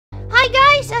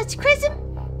it's Krism.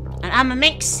 And I'm a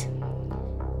Minx.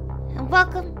 And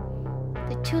welcome.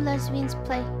 The two lesbians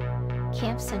play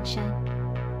Camp Sunshine.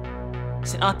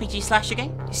 It's an RPG slasher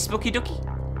game. It's spooky dooky.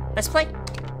 Let's play.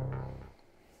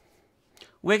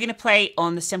 We're going to play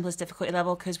on the simplest difficulty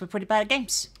level because we're pretty bad at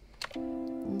games.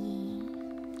 Yeah.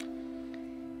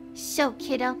 So,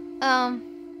 kiddo,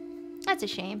 that's a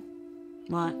shame.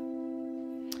 What?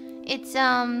 It's,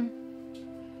 I'll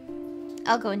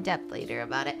go in depth later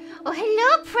about it. Oh,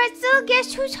 hello, Pretzel.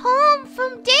 Guess who's home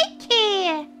from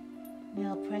daycare?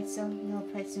 Little pretzel,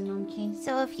 monkey.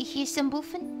 So if you hear some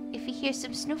boofing, if you hear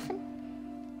some snoofing,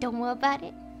 don't worry about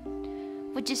it.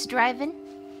 We're just driving.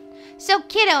 So,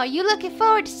 kiddo, are you looking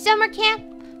forward to summer camp?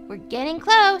 We're getting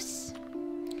close.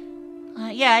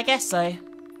 Yeah, I guess so.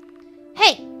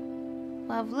 Hey,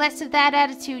 we'll have less of that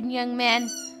attitude, young man.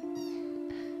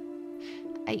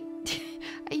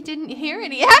 I didn't hear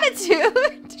any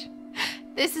attitude.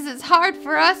 This is as hard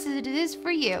for us as it is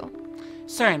for you.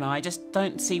 Sorry, Ma, I just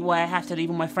don't see why I have to leave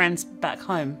all my friends back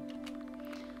home.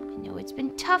 I know it's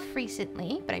been tough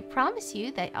recently, but I promise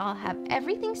you that I'll have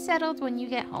everything settled when you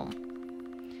get home.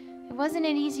 It wasn't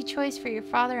an easy choice for your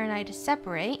father and I to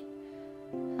separate.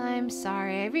 I'm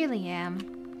sorry, I really am.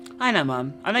 I know,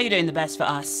 Mum. I know you're doing the best for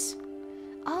us.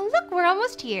 Oh, look, we're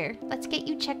almost here. Let's get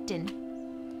you checked in.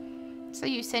 So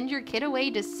you send your kid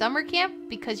away to summer camp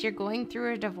because you're going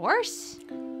through a divorce?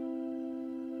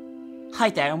 Hi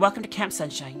there, and welcome to Camp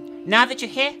Sunshine. Now that you're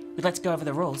here, we'd like to go over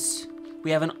the rules.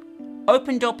 We have an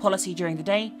open door policy during the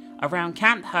day around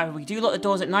camp, however we do lock the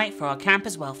doors at night for our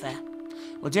campers' welfare.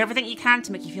 We'll do everything you can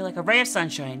to make you feel like a ray of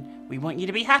sunshine. We want you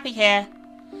to be happy here.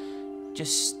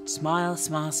 Just smile,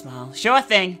 smile, smile. Sure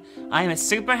thing. I am a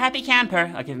super happy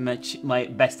camper. I'll give him my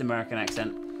best American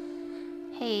accent.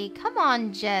 Hey, come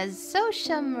on, Jez. Show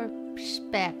some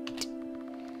respect.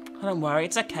 Oh, don't worry,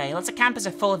 it's okay. Lots of campers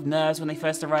are full of nerves when they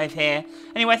first arrive here.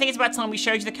 Anyway, I think it's about time we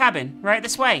showed you the cabin. Right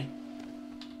this way.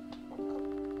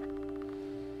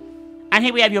 And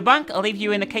here we have your bunk. I'll leave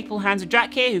you in the capable hands of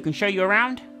Jack here, who can show you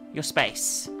around your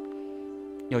space.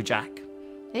 You're Jack.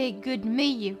 Hey, good to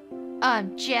meet you.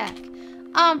 I'm Jack.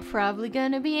 I'm probably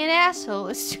gonna be an asshole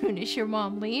as soon as your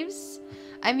mom leaves.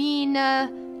 I mean,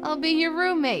 I'll be your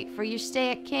roommate for your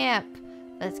stay at camp.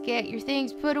 Let's get your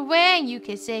things put away and you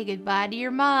can say goodbye to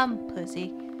your mom,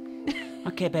 pussy.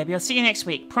 Okay, baby, I'll see you next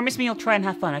week. Promise me you'll try and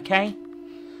have fun, okay?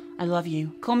 I love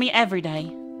you. Call me every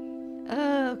day.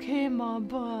 Okay, Mom,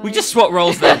 bye. We just swapped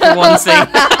roles there for one scene.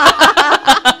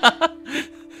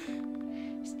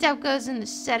 Stuff goes in the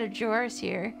set of drawers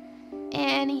here.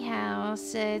 Anyhow,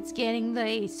 it's getting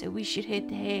late, so we should hit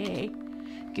the hay.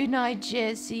 Good night,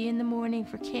 Jesse. In the morning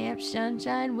for Camp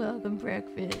Sunshine. Welcome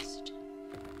breakfast.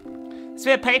 There's a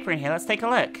bit of paper in here. Let's take a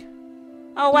look.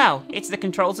 Oh, wow. It's the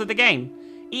controls of the game.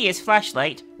 E is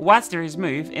flashlight. WASD is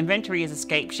move. Inventory is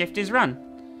escape. Shift is run.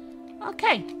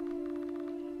 Okay.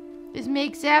 This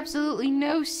makes absolutely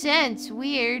no sense.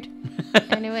 Weird.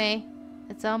 Anyway,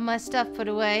 that's all my stuff put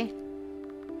away.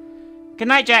 Good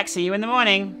night, Jack. See you in the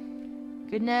morning.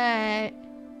 Good night.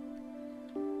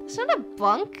 That's not a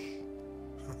bunk.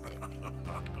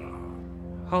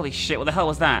 Holy shit, what the hell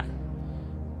was that?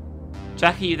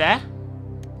 Jack, are you there?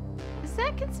 Is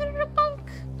that considered a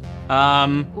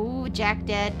bunk? Ooh, Jack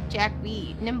dead. Jack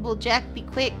be nimble. Jack be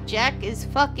quick. Jack is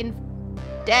fucking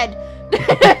dead.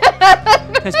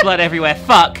 There's blood everywhere.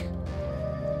 Fuck.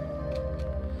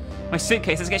 My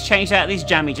suitcase, let's get changed out of these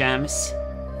jammy jams.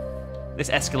 This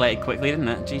escalated quickly, didn't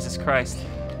it? Jesus Christ.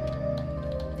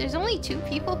 There's only 2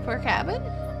 people per cabin?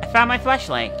 I found my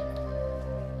flashlight.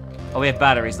 Oh, we have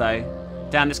batteries though.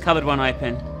 Damn, this cupboard won't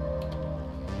open.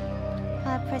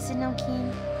 Pressing no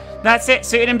key. That's it,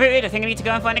 suited and booted. I think I need to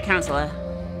go and find a counselor.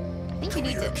 I think you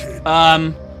need to.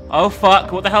 Oh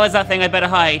fuck, what the hell is that thing? I better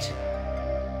hide.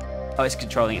 Oh, it's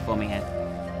controlling it for me here.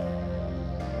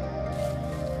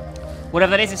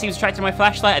 Whatever that is, it seems attracted to my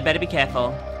flashlight. I'd better be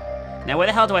careful. Now, where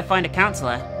the hell do I find a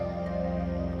counselor?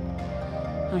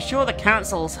 I'm sure the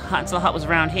counselor hut was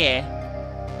around here.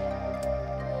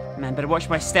 Man, better watch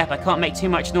my step. I can't make too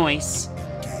much noise.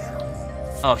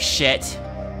 Oh, shit.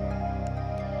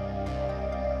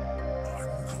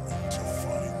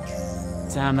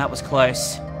 Damn, that was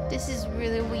close. This is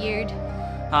really weird.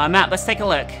 Map, let's take a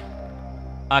look.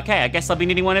 Okay, I guess I'll be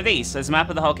needing one of these. So there's a map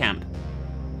of the whole camp.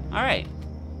 Alright.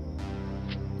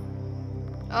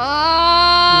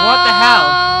 Oh, what the hell?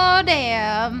 Oh,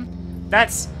 damn.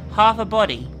 That's half a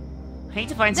body. I need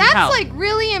to find some help. That's, like,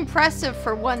 really impressive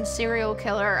for one serial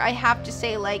killer. I have to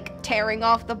say, like, tearing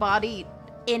off the body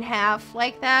in half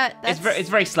like that. It's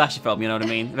very slasher film, you know what I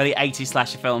mean? Very 80s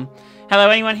slasher film. Hello,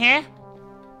 anyone here?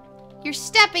 You're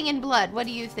stepping in blood. What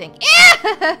do you think?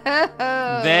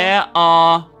 There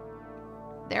are...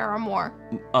 There are more.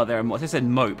 Oh, there are more. They said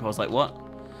mope. I was like, what?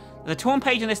 There's a torn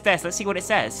page on this desk. Let's see what it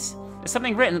says. There's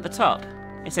something written at the top.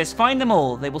 It says, find them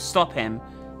all. They will stop him.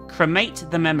 Cremate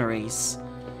the memories.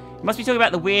 It must be talking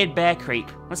about the weird bear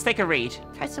creep. Let's take a read.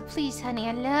 Pretzel, please, honey.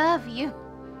 I love you.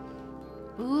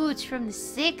 Ooh, it's from the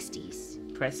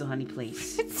 60s. Pretzel, honey,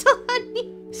 please. Pretzel,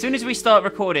 honey. As soon as we start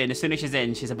recording, as soon as she's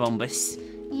in, she's a bombus.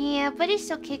 Yeah, but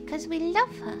it's okay because we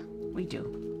love her. We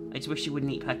do. I just wish she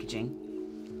wouldn't eat packaging.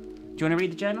 Do you want to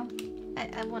read the journal?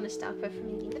 I want to stop her from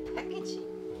eating the package.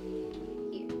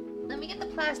 Here, let me get the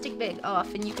plastic bag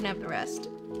off and you can have the rest.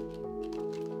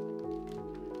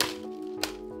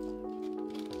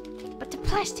 But the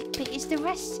plastic bit is the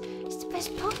rest. It's the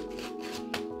best part. Here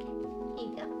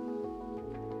you go.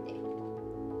 There.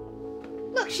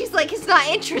 Look, she's like, it's not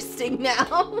interesting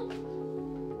now.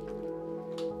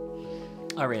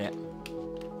 I'll read it.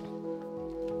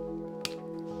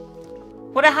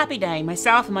 What a happy day.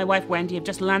 Myself and my wife Wendy have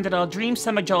just landed our dream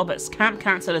summer job as camp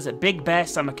counselors at Big Bear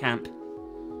Summer Camp.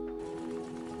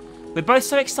 We're both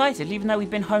so excited. Even though we've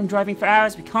been home driving for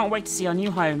hours, we can't wait to see our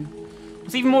new home.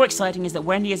 What's even more exciting is that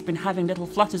Wendy has been having little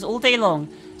flutters all day long,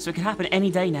 so it can happen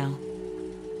any day now.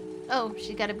 Oh,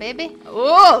 she got a baby?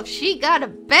 Oh, she got a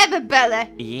baby belly.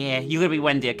 Yeah, you're gonna be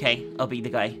Wendy, okay? I'll be the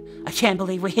guy. I can't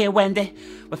believe we're here, Wendy.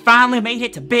 We finally made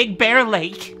it to Big Bear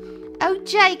Lake. Oh,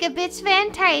 Jacob, it's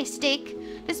fantastic.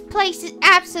 This place is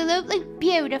absolutely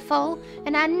beautiful,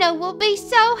 and I know we'll be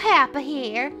so happy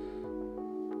here.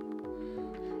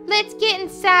 Let's get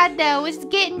inside, though. It's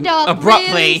getting dark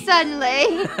Abruptly. really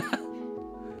suddenly.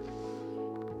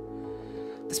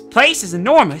 This place is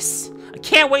enormous. I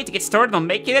can't wait to get started on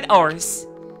making it ours.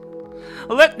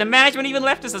 Look, the management even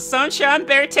left us a Sunshine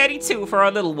Bear Teddy too for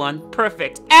our little one.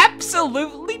 Perfect.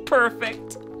 Absolutely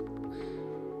perfect.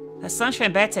 That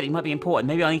Sunshine Bear Teddy might be important.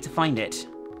 Maybe I'll need to find it.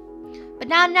 But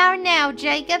now,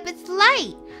 Jacob. It's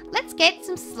late. Let's get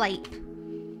some sleep.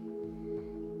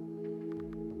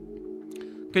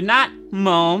 Good night,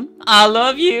 Mom. I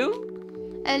love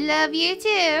you. I love you,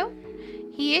 too.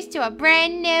 Here's to a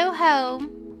brand new home.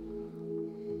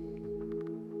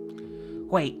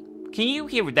 Wait, can you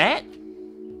hear that?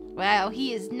 Wow,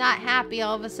 he is not happy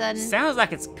all of a sudden. Sounds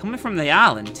like it's coming from the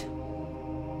island.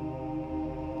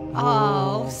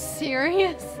 Oh,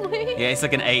 seriously? Yeah, it's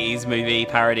like an 80s movie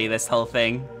parody, this whole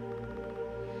thing.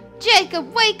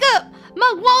 Jacob, wake up!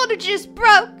 My water just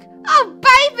broke! Oh,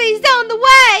 baby's on the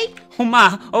way! Oh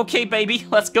my, okay baby,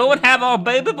 let's go and have our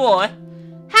baby boy.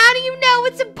 How do you know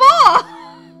it's a boy?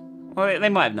 Well, they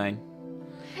might have known.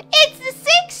 It's the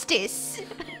 60s!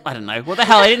 I don't know. What the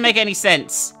hell? It didn't make any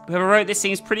sense. Whoever wrote this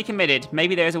seems pretty committed.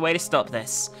 Maybe there is a way to stop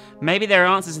this. Maybe there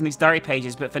are answers in these diary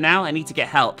pages, but for now, I need to get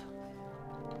help.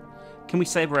 Can we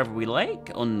save wherever we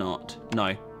like, or not?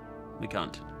 No, we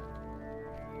can't.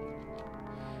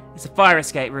 It's a fire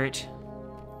escape route.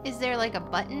 Is there like a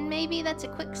button, maybe, that's a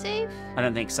quick save? I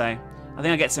don't think so. I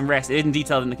think I'll get some rest. It isn't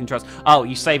detailed in the controls. Oh,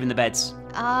 you save in the beds.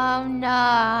 Oh,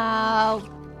 no.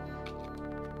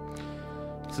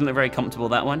 Doesn't look very comfortable,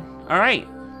 that one. Alright.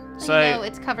 So, you know,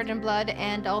 it's covered in blood,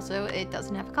 and also it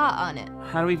doesn't have a cot on it.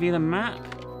 how do we view the map?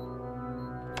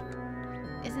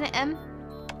 Isn't it M?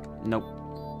 Nope.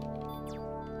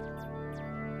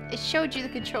 It showed you the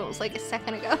controls like a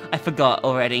second ago. I forgot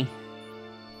already.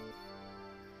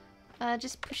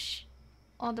 Just push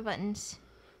all the buttons.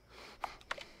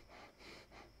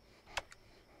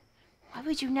 Why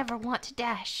would you never want to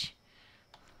dash?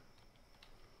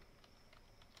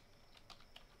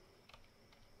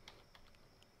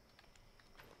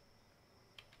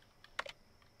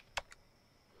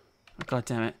 Oh, God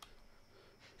damn it.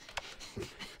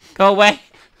 Go away.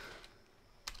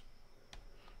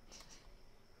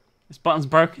 This button's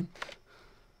broken.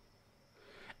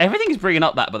 Everything's bringing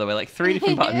up that, by the way, like 3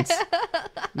 different buttons.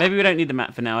 Maybe we don't need the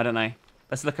map for now, I don't know.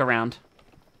 Let's look around.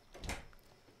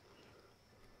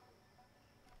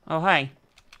 Oh, hey.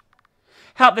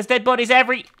 Help, there's dead bodies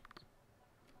every...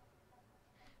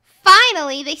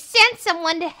 Finally, they sent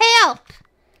someone to help!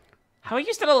 How are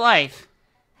you still alive?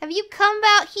 Have you come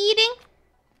about heating?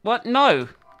 What? No.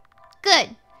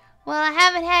 Good. Well, I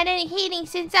haven't had any heating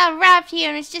since I arrived here,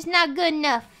 and it's just not good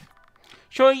enough.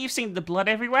 Surely you've seen the blood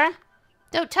everywhere?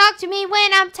 Don't talk to me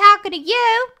when I'm talking to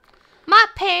you. My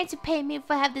parents have paid me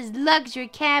if I have this luxury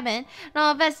cabin, and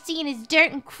all I've seen is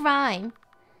dirt and crime.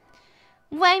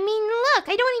 Well, I mean, look,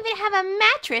 I don't even have a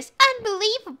mattress.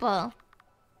 Unbelievable.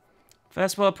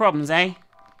 First world problems, eh?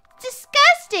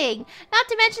 Disgusting. Not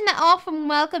to mention that awful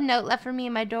welcome note left for me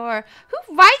in my door.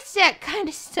 Who writes that kind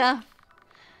of stuff?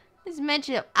 There's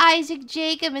mention of Isaac,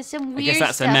 Jacob, and some weird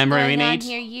that's a stuff memory we going on need.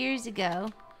 here years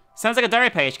ago. Sounds like a diary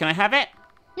page. Can I have it?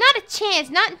 Not a chance.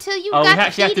 Not until you Oh, we got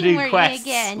actually the have to heating do working quests.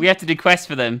 again. We have to do quests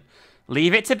for them.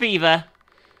 Leave it to Beaver.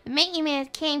 The maintenance man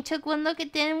came, took one look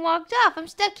at them, and walked off. I'm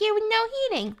stuck here with no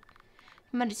heating.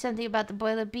 I muttered something about the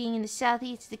boiler being in the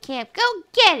southeast of the camp. Go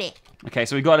get it! Okay,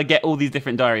 so we've got to get all these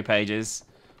different diary pages.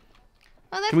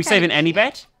 Well, that's Can we save in kinda any cute.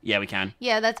 bed? Yeah, we can.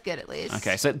 Yeah, that's good at least.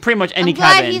 Okay, so pretty much any I'm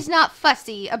glad cabin. he's not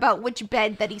fussy about which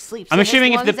bed that he sleeps I'm in,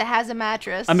 assuming as if long the- as it has a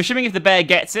mattress. I'm assuming if the bear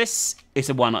gets this, it's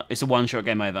a one-shot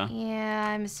game over. Yeah,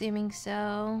 I'm assuming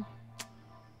so.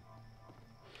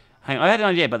 Hang on, I had an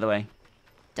idea, by the way.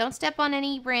 Don't step on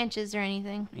any branches or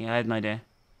anything. Yeah, I had an idea.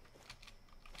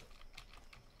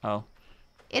 Oh.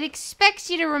 It expects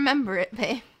you to remember it,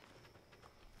 babe.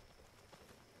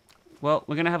 Well,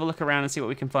 we're going to have a look around and see what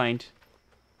we can find.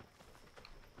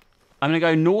 I'm going to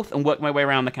go north and work my way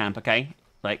around the camp, okay?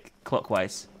 Like,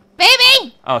 clockwise.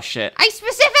 Baby! Oh, shit. I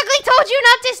specifically told you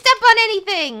not to step on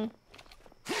anything!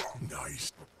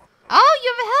 Nice. Oh,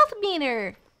 you have a health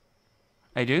meter!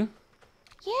 I do?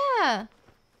 Yeah.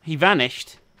 He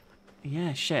vanished.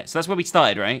 Yeah, shit. So that's where we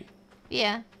started, right?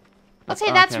 Yeah. That's-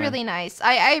 Okay, that's okay. really nice.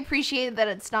 I appreciate that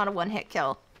it's not a one-hit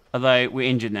kill. Although, we're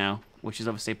injured now, which is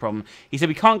obviously a problem. He said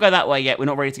we can't go that way yet. We're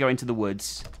not ready to go into the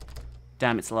woods.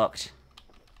 Damn, it's locked.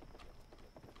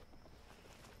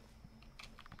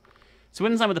 So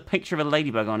when's that with a picture of a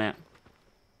ladybug on it?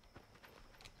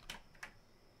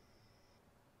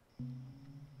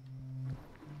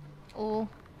 Oh.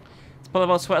 It's full of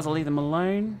old sweaters. I'll leave them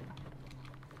alone.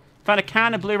 Found a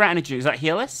can of blue rat energy. Does that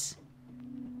heal us?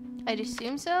 I'd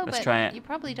assume so, Let's but try it. you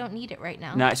probably don't need it right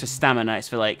now. No, it's for stamina. It's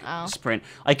for, like, Oh. sprint.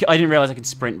 I didn't realize I could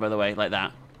sprint, by the way, like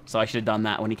that. So I should have done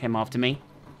that when he came after me.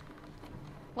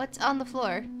 What's on the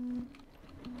floor?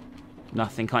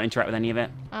 Nothing. Can't interact with any of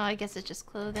it. Oh, I guess it's just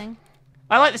clothing.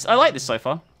 I like this. I like this so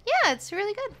far. Yeah, it's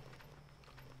really good.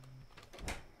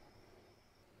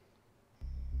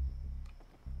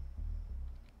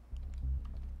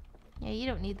 Yeah, you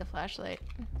don't need the flashlight.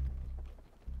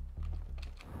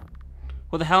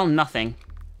 What the hell? Nothing.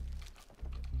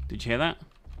 Did you hear that?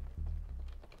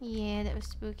 Yeah, that was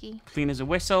spooky. Clean as a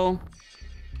whistle.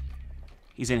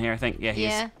 He's in here, I think. Yeah, he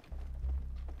is. Yeah.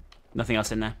 Nothing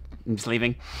else in there. I'm just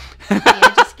leaving.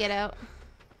 Yeah, just get out.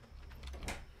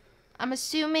 I'm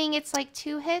assuming it's like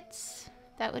 2 hits.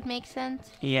 That would make sense.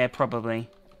 Yeah, probably.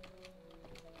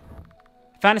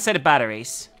 Found a set of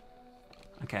batteries.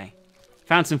 Okay.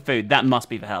 Found some food. That must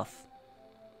be for health.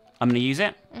 I'm going to use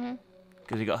it. Mm-hmm.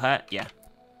 Because we got hurt. Yeah.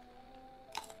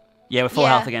 Yeah, we're full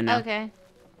health again now. Okay.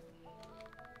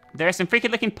 There are some freaky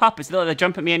looking puppets. They'll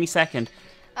jump at me any second.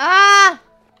 Ah!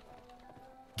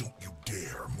 Don't you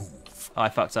dare move. Oh, I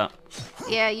fucked up.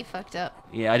 Yeah, you fucked up.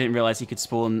 Yeah, I didn't realize he could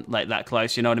spawn like that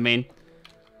close. You know what I mean?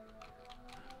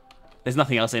 There's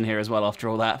nothing else in here as well after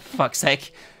all that. For fuck's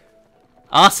sake.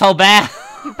 Arsehole bear!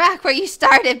 You're back where you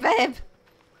started, babe.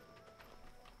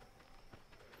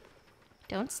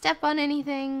 Don't step on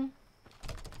anything.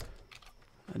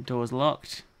 The door's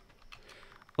locked.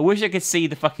 I wish I could see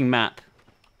the fucking map.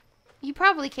 You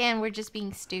probably can. We're just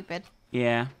being stupid.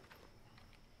 Yeah.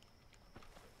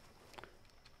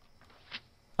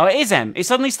 Oh, it is M. It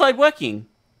suddenly started working.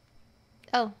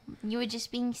 Oh, you were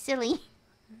just being silly.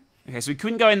 Okay, so we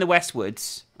couldn't go in the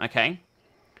Westwoods. Okay.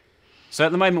 So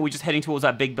at the moment, we're just heading towards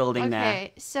that big building there.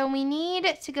 Okay, so we need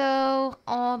to go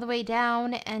all the way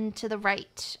down and to the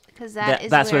right. Because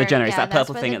that's where the generator is, yeah, that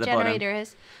purple that's thing where at the the bottom. generator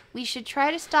is. We should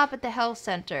try to stop at the health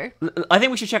center. I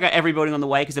think we should check out every building on the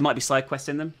way because there might be side quests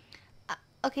in them.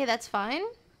 Okay, that's fine.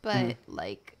 But,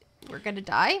 like, we're gonna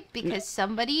die because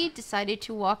somebody decided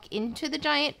to walk into the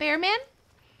giant bear man.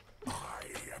 I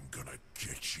am gonna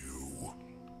get you.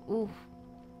 Ooh.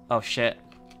 Oh, shit.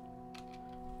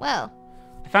 Well,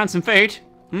 I found some food.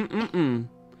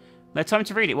 No time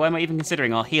to read it. Why am I even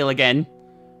considering? I'll heal again.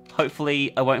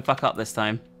 Hopefully, I won't fuck up this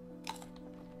time.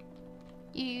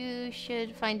 you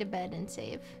should find a bed and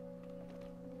save.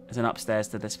 There's an upstairs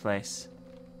to this place.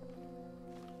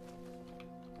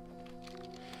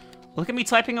 Look at me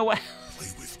typing away. Play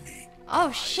with me.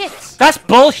 Oh, shit. That's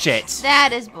bullshit.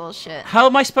 That is bullshit. How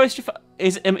am I supposed to?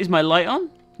 Is my light on?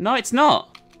 No, it's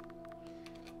not.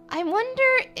 I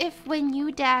wonder if when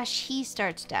you dash, he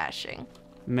starts dashing.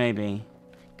 Maybe.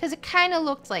 Because it kind of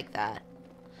looked like that.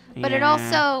 But it Yeah.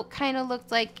 also kind of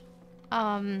looked like,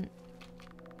 I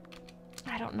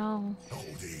don't know. Oh,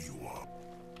 there you are.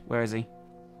 Where is he?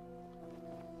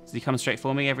 Does he come straight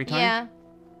for me every time? Yeah.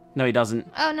 No, he doesn't.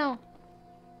 Oh, no.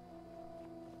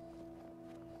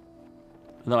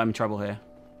 Although I'm in trouble here.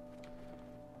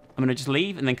 I'm gonna just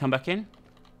leave and then come back in.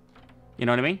 You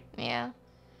know what I mean? Yeah. And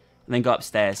then go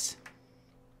upstairs.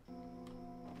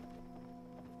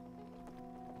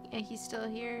 Yeah, he's still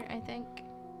here, I think.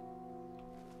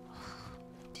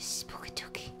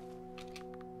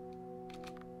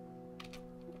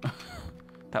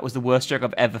 That was the worst joke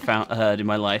I've ever heard in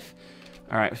my life.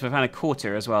 Alright, so I found a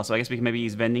quarter as well, so I guess we can maybe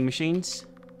use vending machines.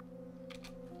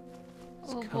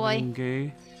 Oh Covered boy. in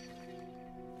goo.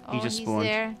 Oh, He just he's spawned.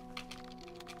 there.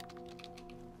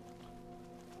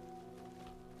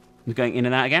 He's going in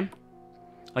and out again.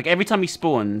 Like every time he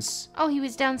spawns. Oh, he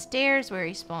was downstairs where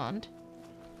he spawned.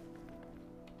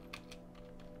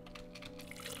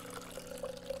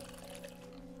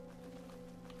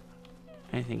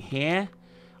 Anything here?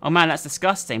 Oh man, that's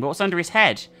disgusting. But what's under his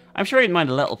head? I'm sure he didn't mind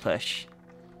a little push.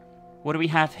 What do we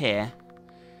have here?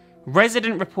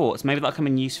 Resident reports. Maybe that'll come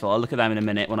in useful. I'll look at them in a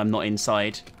minute when I'm not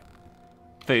inside.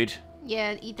 Food.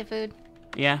 Yeah, eat the food.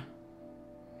 Yeah.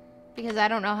 Because I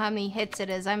don't know how many hits it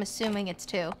is. I'm assuming it's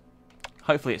 2.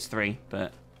 Hopefully it's 3,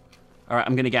 but... Alright,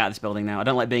 I'm gonna get out of this building now. I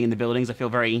don't like being in the buildings. I feel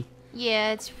very...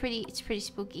 Yeah, it's pretty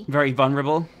spooky. very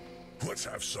vulnerable. Let's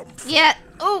have some fun. Yeah.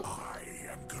 Oh.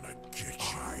 I am gonna get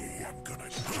you. I am gonna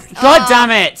get you. God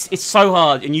damn it! It's so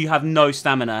hard, and you have no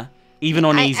stamina. Even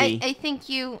on easy. I think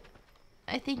you...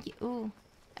 Ooh.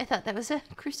 I thought that was a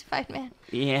crucified man.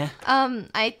 Yeah.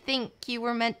 I think you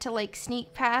were meant to, like,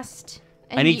 sneak past.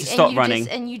 And I need to stop running.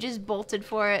 And you just bolted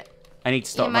for it. I need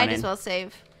to stop you running. might as well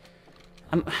save.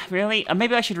 Really?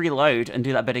 Maybe I should reload and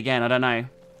do that bit again. I don't know.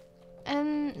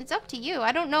 It's up to you.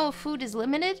 I don't know if food is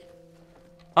limited.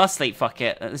 I'll sleep, fuck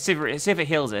it. Let's see if it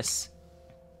heals us.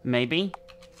 Maybe?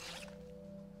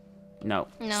 No.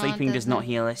 No, Sleeping it does not doesn't.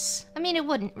 heal us. I mean, it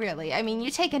wouldn't really. I mean, you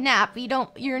take a nap,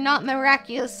 you're not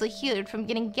miraculously healed from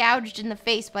getting gouged in the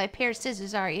face by a pair of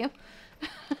scissors, are you?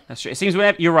 That's true. It seems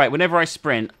you're right. Whenever I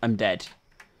sprint, I'm dead.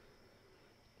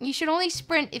 You should only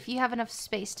sprint if you have enough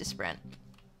space to sprint.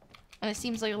 And it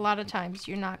seems like a lot of times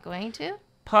you're not going to.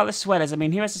 Pile of sweaters. I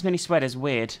mean, who has this many sweaters?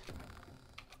 Weird.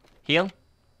 Heal?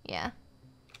 Yeah.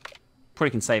 Probably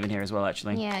can save in here as well,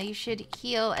 actually. Yeah, you should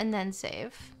heal and then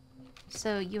save.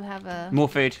 So you have a... More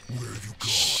food.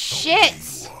 Shit!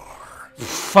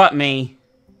 Fuck me.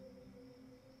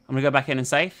 I'm gonna go back in and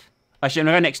save. Actually, I'm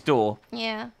gonna go next door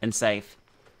Yeah. and save.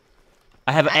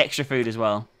 I have extra food as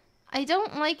well. I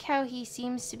don't like how he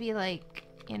seems to be like,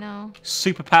 you know...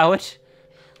 Super powered.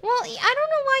 Well, I don't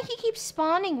know why he keeps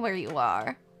spawning where you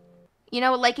are. You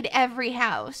know, like at every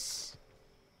house.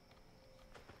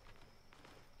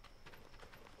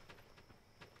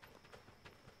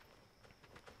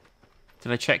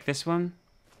 Did I check this one?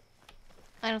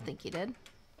 I don't think you did.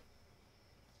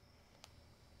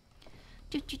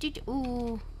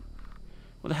 Ooh.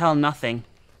 What the hell? Nothing.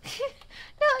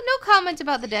 No comment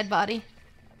about the dead body.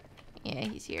 Yeah,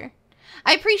 he's here.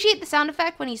 I appreciate the sound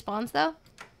effect when he spawns, though.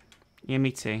 Yeah,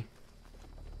 me too.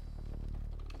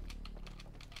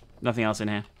 Nothing else in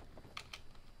here.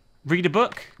 Read a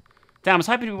book? Damn, I was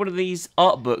hoping one of these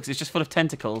art books is just full of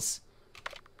tentacles.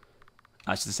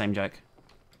 Oh, it's just the same joke.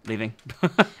 Leaving.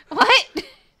 What?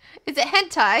 Is it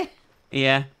hentai?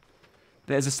 Yeah.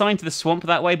 There's a sign to the swamp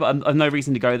that way, but I've no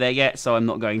reason to go there yet, so I'm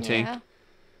not going to. Yeah.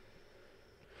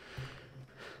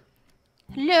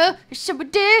 Hello? Is someone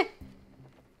there?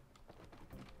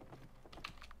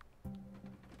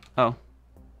 Oh.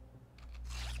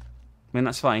 I mean,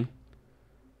 that's fine.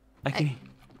 I can...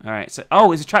 Alright, so...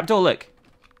 Oh, it's a trapdoor, look.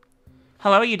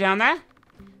 Hello, are you down there?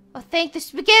 Oh, thank the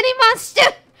spaghetti monster!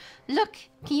 Look,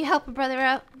 can you help a brother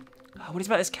out? Oh, what is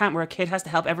about this camp where a kid has to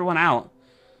help everyone out?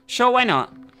 Sure, why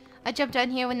not? I jumped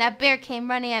down here when that bear came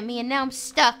running at me, and now I'm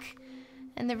stuck.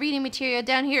 And the reading material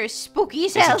down here is spooky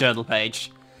as It's hell. a journal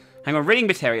page. Hang on, reading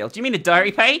material. Do you mean a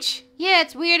diary page? Yeah,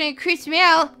 it's weird and it creeps me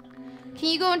out. Can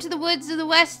you go into the woods of the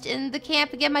west in the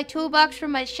camp and get my toolbox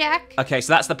from my shack? Okay,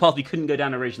 so that's the path we couldn't go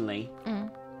down originally.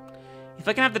 If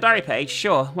I can have the diary page,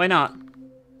 sure, why not?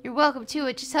 You're welcome to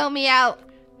it, just help me out.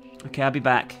 Okay, I'll be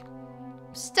back.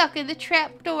 I'm stuck in the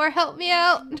trapdoor, help me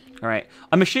out. Alright,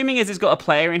 I'm assuming as it's got a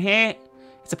player in here,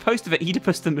 it's a poster of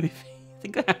Oedipus the movie. I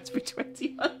think I have to be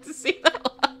 21 to see that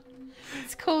one.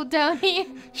 It's cold down here.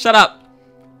 Shut up!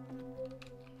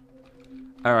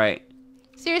 Alright.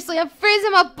 Seriously, I'm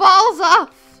freezing my balls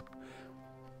off.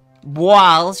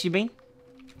 Walls, you mean?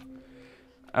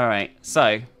 Alright,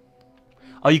 so.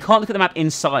 Oh, you can't look at the map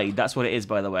inside. That's what it is,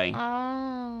 by the way.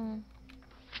 Oh.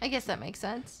 I guess that makes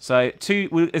sense. So,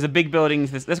 there's a big building.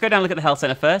 Let's go down and look at the health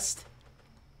center first.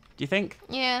 Do you think?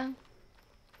 Yeah.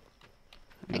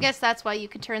 I guess that's why you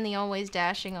could turn the always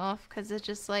dashing off, because it's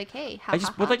just like, hey, ha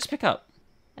ha What did I ha. just pick up?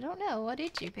 I don't know. What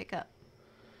did you pick up?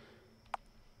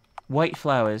 White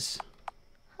flowers.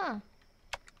 Huh.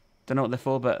 Don't know what they're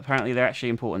for, but apparently they're actually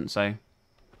important, so.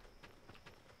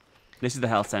 This is the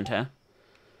health center.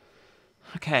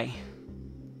 Okay.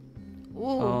 Ooh.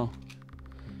 Oh.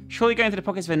 Surely going to the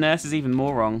pockets of a nurse is even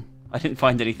more wrong. I didn't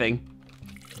find anything.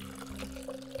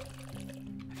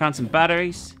 I Found some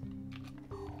batteries.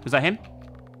 Was that him?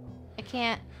 I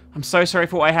can't. I'm so sorry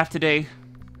for what I have to do.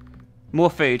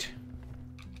 More food.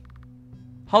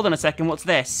 Hold on a second, what's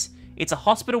this? It's a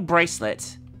hospital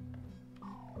bracelet.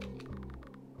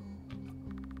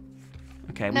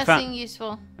 Okay, Nothing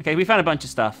useful. Okay, we found a bunch of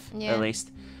stuff, Yeah. at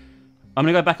least. I'm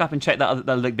gonna go back up and check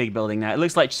that big building now. It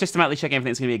looks like systematically checking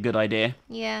everything's gonna be a good idea.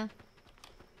 Yeah.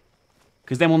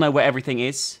 Because then we'll know where everything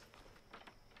is.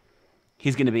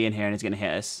 He's gonna be in here and he's gonna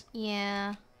hit us.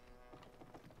 Yeah.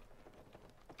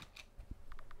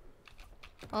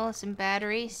 Oh, some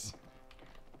batteries.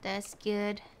 That's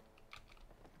good.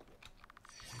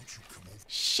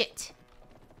 Shit.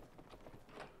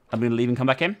 I'm gonna leave and come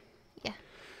back in. Yeah.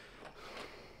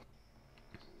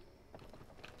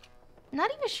 Not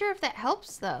even sure if that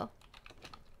helps, though.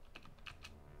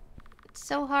 It's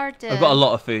so hard to... I've got a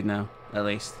lot of food now, at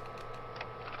least.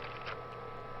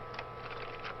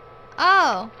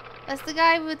 Oh, that's the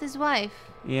guy with his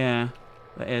wife. Yeah,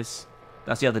 that is.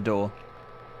 That's the other door.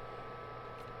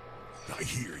 I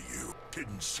hear you.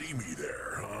 Didn't see me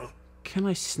there, huh? Can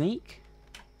I sneak?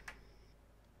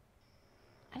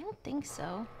 I don't think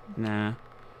so. Nah.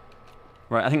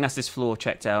 Right, I think that's this floor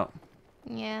checked out.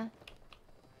 Yeah.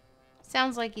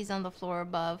 Sounds like he's on the floor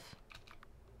above.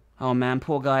 Oh man,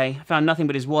 poor guy. I found nothing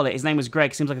but his wallet. His name was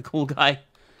Greg. Seems like a cool guy.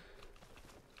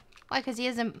 Why? Because he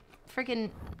has a freaking...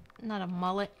 Not a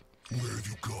mullet. Where have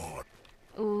you gone?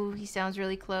 Ooh, he sounds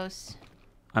really close.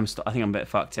 I think I'm a bit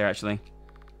fucked here, actually.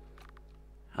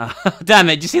 Damn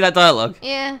it, did you see that dialogue?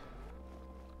 Yeah.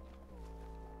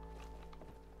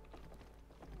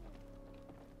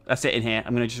 That's it in here.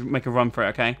 I'm gonna just make a run for it,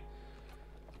 okay?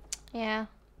 Yeah.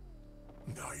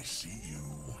 I see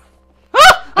you.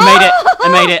 I made it!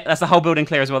 I made it! That's the whole building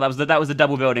clear as well. That was the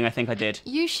double building I think I did.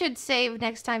 You should save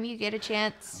next time you get a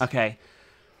chance. Okay.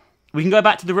 We can go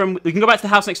back to the room. We can go back to the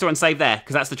house next door and save there,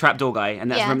 because that's the trapdoor guy, and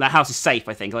that's Yeah. room. That house is safe,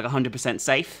 I think, like 100%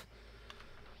 safe.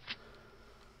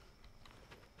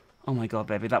 Oh my god,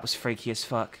 baby, that was freaky as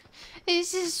fuck.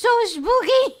 This is so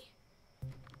spooky.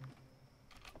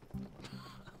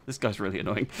 This guy's really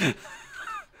annoying.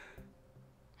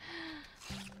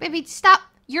 Baby, stop.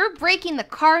 You're breaking the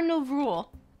cardinal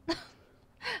rule.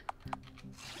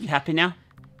 You happy now?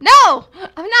 No,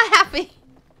 I'm not happy.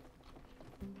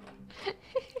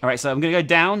 All right, so I'm gonna go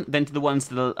down, then to the ones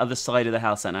to the other side of the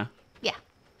house center. Yeah.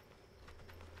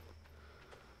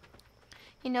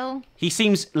 You know. He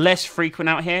seems less frequent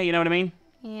out here. You know what I mean?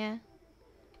 Yeah.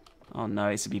 Oh no,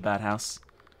 this would be a bad house.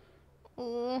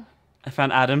 Ooh. I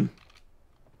found Adam.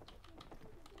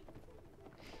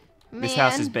 Man. This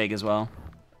house is big as well.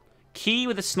 Key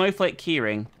with a snowflake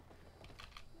keyring.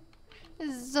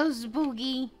 This is so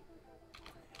spooky.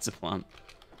 It's a plant.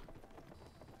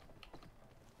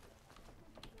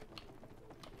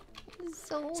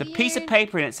 So It's a piece of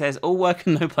paper and it says, "All work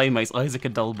and no play makes Isaac a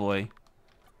dull boy."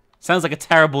 Sounds like a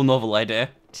terrible novel idea.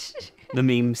 The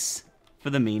memes. For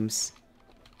the memes.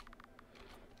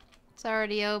 It's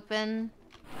already open.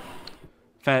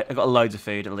 Fair, I got loads of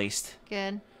food at least.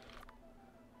 Good.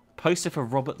 Poster for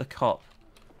Robert the Cop.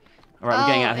 Alright, we're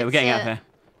getting out of here. We're getting out of here.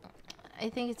 I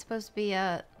think it's supposed to be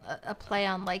a play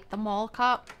on like the mall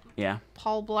cop, Yeah.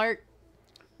 Paul Blart.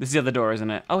 This is the other door, isn't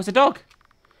it? Oh, it's a dog.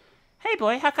 Hey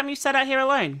boy, how come you sat out here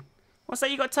alone? What's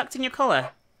that you got tucked in your collar?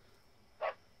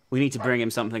 We need to bring him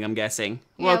something, I'm guessing.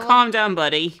 Yeah, Well, calm down,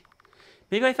 buddy.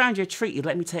 Maybe I found you a treat. You'd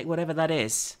let me take whatever that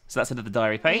is. So that's under the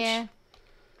diary page. Yeah.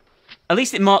 At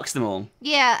least it marks them all.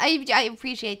 Yeah, I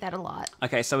appreciate that a lot.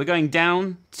 Okay, so we're going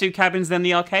down 2 cabins, then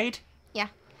the arcade? Yeah.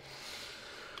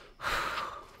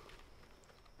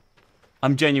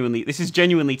 This is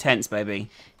genuinely tense, baby.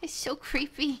 It's so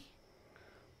creepy.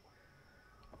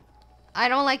 I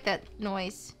don't like that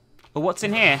noise. But what's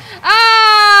in here?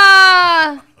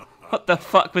 Ah! What the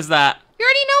fuck was that? You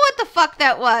already know what the fuck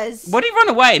that was. Why did he run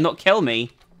away and not kill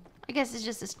me? I guess it's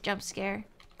just a jump scare.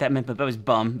 That was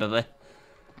bum, baby.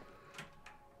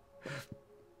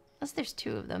 Unless there's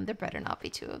 2 of them. There better not be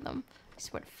 2 of them. I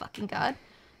swear to fucking God.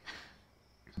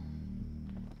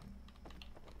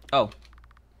 Oh.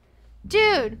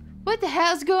 Dude, what the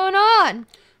hell's going on?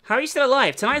 How are you still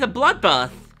alive? Tonight's a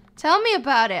bloodbath. Tell me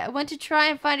about it. I went to try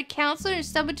and find a counselor and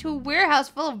stumbled into a warehouse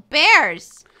full of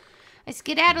bears. I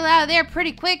skedaddled out of there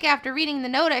pretty quick after reading the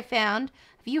note I found.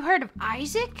 Have you heard of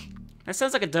Isaac? That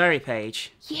sounds like a diary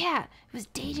page. Yeah, it was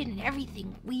dated and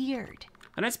everything. Weird.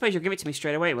 I don't suppose you'll give it to me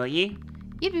straight away, will you?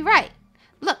 You'd be right.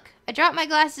 Look, I dropped my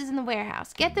glasses in the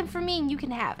warehouse. Get them for me and you can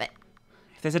have it.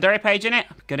 If there's a diary page in it,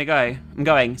 I'm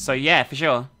going. So yeah, for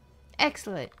sure.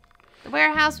 Excellent. The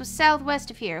warehouse was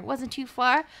southwest of here. It wasn't too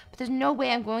far, but there's no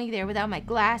way I'm going there without my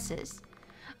glasses.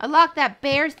 I locked that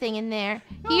bear thing in there.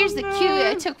 Here's the cue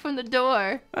I took from the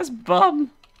door. That's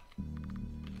bum.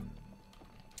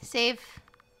 Save.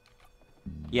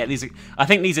 Yeah, I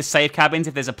think these are save cabins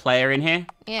if there's a player in here.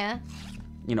 Yeah.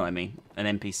 You know what I mean?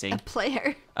 An NPC. A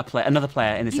player. Another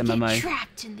player in this MMO. Get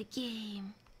trapped in the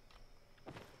game.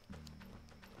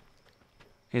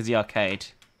 Here's the arcade.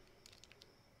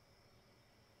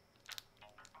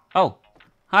 Oh,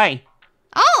 hi.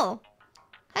 Oh,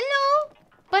 hello,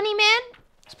 bunny man.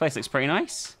 This place looks pretty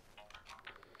nice.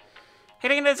 Hey,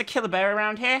 do you think there's a killer bear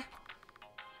around here?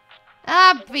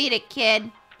 Ah, beat it,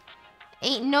 kid.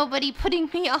 Ain't nobody putting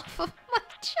me off of my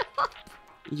job.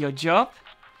 Your job?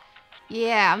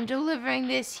 Yeah, I'm delivering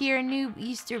this here new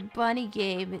Easter Bunny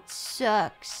game. It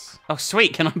sucks. Oh,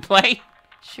 sweet. Can I play?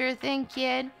 Sure thing,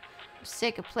 kid. I'm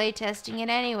sick of playtesting it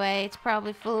anyway. It's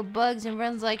probably full of bugs and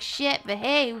runs like shit, but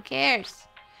hey, who cares?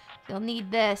 You'll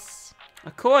need this.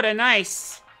 A quarter,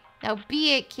 nice. Now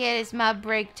be it, kid. It's my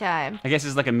break time. I guess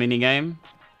it's like a mini game.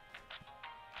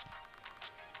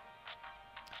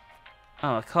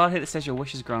 Oh, a card here that says your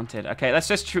wish is granted. Okay, let's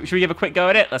just... Should we give a quick go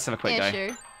at it? Let's have a quick go. Sure.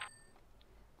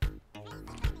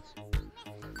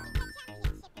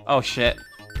 Oh, shit.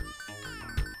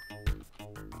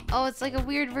 Oh, it's like a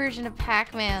weird version of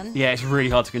Pac-Man. Yeah, it's really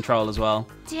hard to control as well.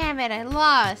 Damn it, I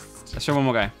lost. Let's try one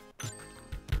more go.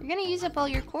 You're gonna use up all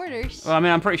your quarters. Well, I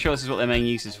mean, I'm pretty sure this is what their main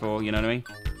use is for, you know what I mean?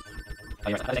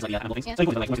 Yeah. Well, you look up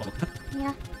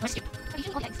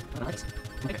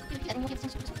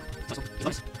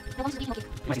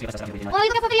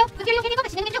a video. The video can you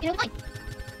focus? You can get online.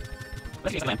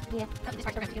 Let's get this Yeah. This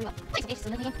part program. Wait, it's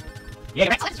in the game. Yeah, you're Oh,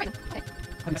 right. that's right. Okay.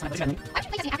 I'm Why should we play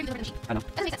after you deliver the machine? I know.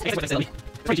 Doesn't make sense. It's like it's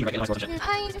pretty right, like, shit.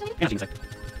 I use it Yeah, things like.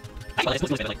 Actually,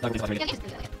 it's like Yeah,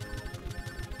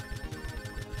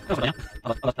 yeah. Oh, yeah.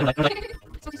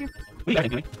 Focus here. We got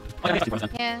it, anyway. Oh, yeah,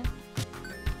 that's Yeah.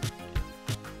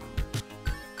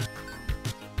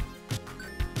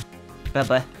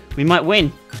 Bubba, we might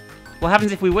win. What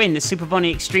happens if we win the Super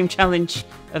Bunny Extreme Challenge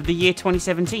of the year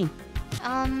 2017?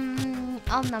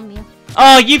 I'll numb you.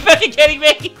 Oh, you fucking kidding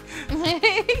me?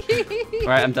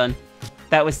 Alright, I'm done.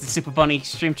 That was the Super Bunny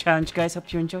Extreme Challenge, guys.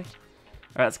 Hope you enjoyed.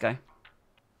 Alright, let's go.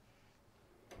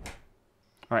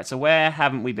 Alright, so where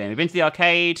haven't we been? We've been to the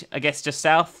arcade, I guess just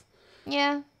south.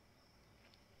 Yeah.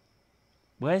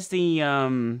 Where's the,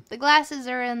 The glasses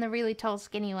are in the really tall,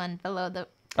 skinny one below the...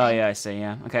 Oh, yeah, I see,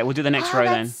 yeah. Okay, we'll do the next row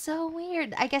then. That's so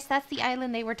weird. I guess that's the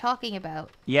island they were talking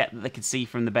about. Yeah, that they could see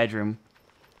from the bedroom.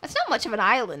 It's not much of an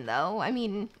island, though. I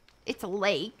mean, it's a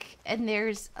lake, and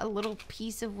there's a little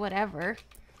piece of whatever.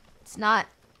 It's not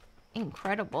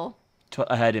incredible.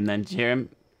 I heard him then. Did you hear him?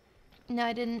 No,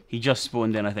 I didn't. He just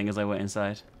spawned in, I think, as I went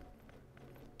inside.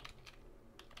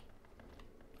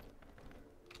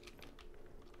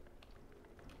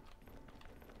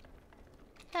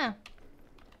 Huh.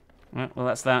 Right, well,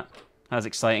 that's that. That was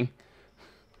exciting.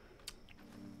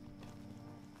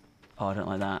 Oh, I don't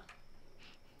like that.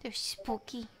 They're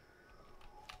spooky.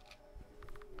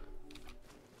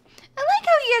 I like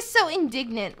how he is so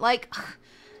indignant. Like,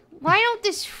 why don't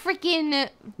this freaking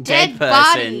dead person,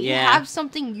 body yeah. have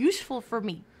something useful for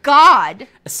me? God!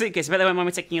 A suitcase. I bet they won't mind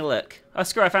me taking a look. Oh,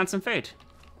 screw, I found some food.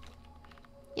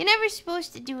 You're never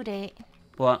supposed to do that.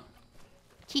 What?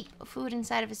 Keep food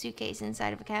inside of a suitcase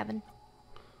inside of a cabin.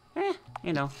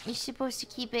 You know. You're supposed to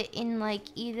keep it in, like,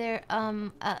 either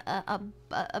a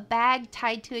bag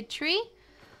tied to a tree,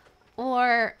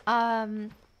 or like.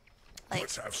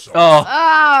 Let's have some. Oh,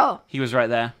 Oh! he was right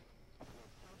there.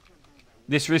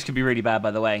 This could be really bad,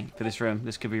 by the way, for this room.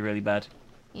 This could be really bad.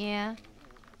 Yeah.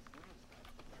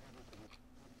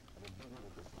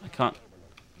 I can't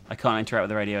interact with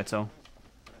the radio at all.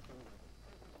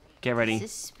 Get ready.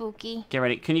 This is spooky. Get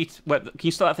ready. Can you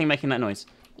stop that thing making that noise?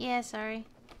 Yeah, sorry.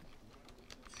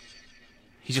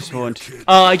 He just spawned.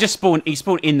 Oh, he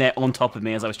spawned in there on top of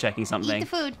me as I was checking Eat something. the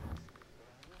food.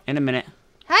 In a minute.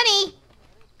 Honey!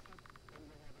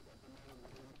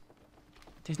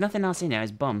 There's nothing else in there.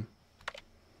 It's bum.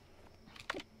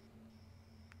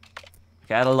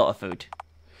 Okay, I had a lot of food.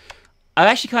 I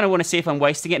actually kind of want to see if I'm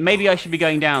wasting it. Maybe I should be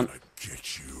going down.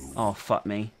 Get you. Oh, fuck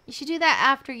me. You should do that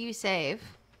after you save.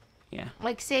 Yeah.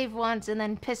 Like, save once and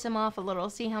then piss him off a little,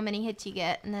 see how many hits you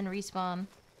get, and then respawn.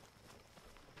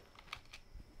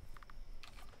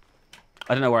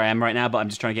 I don't know where I am right now, but I'm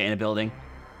just trying to get in a building.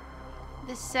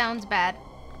 This sounds bad.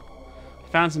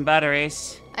 Found some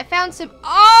batteries. I found some...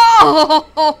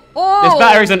 Oh! There's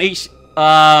batteries on each...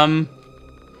 Oh,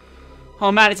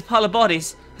 man, it's a pile of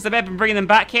bodies. Has the bear been bringing them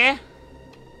back here?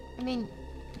 I mean,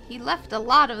 he left a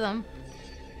lot of them.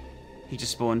 He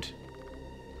just spawned.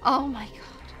 Oh my god.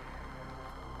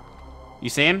 You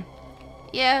see him?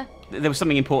 Yeah. There was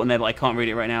something important there, but I can't read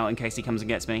it right now in case he comes and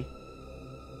gets me.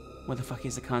 Where the fuck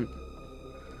is the cunt?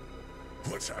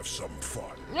 Let's have some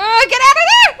fun. Oh, get out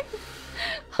of there!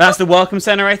 That's the welcome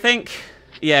center, I think.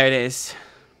 Yeah, it is.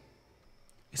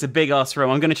 It's a big-ass room.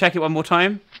 I'm going to check it one more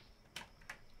time.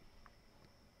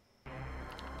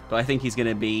 But I think he's going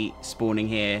to be spawning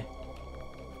here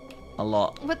a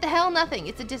lot. What the hell? Nothing.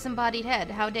 It's a disembodied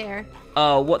head. How dare.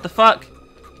 Oh, what the fuck?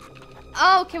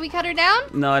 Oh, can we cut her down?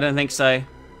 No, I don't think so.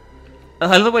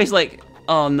 Otherwise, like,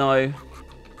 oh no.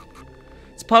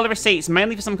 It's parlor receipts,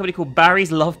 mainly for some company called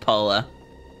Barry's Love Parlor.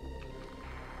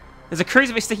 There's a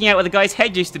crucifix sticking out where the guy's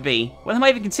head used to be. When am I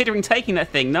even considering taking that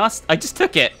thing? No, I just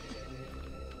took it.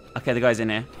 Okay, the guy's in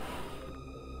here.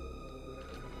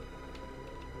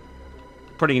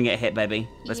 Probably gonna get hit, baby.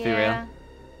 Let's be real.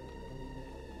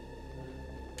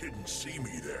 Didn't see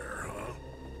me there, huh?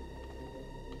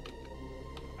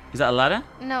 Is that a ladder?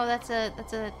 No, that's a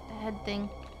head thing.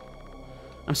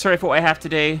 I'm sorry for what I have to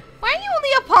do. Why are you only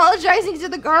apologizing to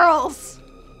the girls?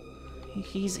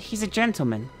 He's a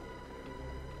gentleman.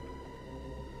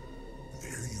 There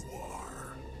you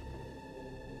are.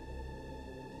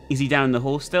 Is he down the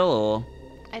hall still, or?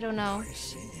 I don't know. I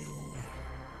see you.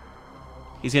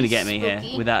 He's gonna get me here,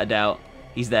 Spooky. without a doubt.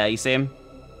 He's there, you see him?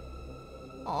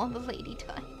 Oh, the lady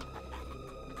died.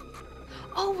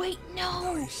 Oh, wait,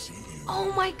 no. I see you.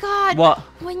 Oh my god. What?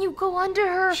 When you go under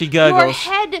her, She gurgles. your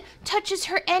head touches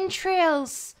her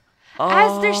entrails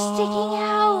as they're sticking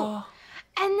out.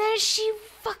 And then she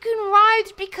fucking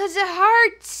writhes because it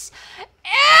hurts.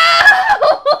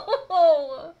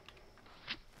 Ew!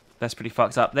 That's pretty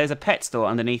fucked up. There's a pet store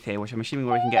underneath here, which I'm assuming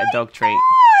where we can get a dog treat.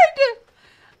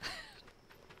 God!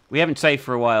 We haven't saved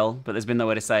for a while, but there's been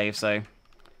nowhere to save, so...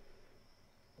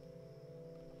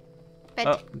 Bed.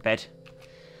 Oh, bed.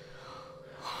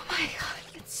 Oh my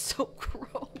god, it's so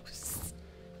gross.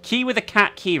 Key with a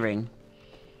cat keyring.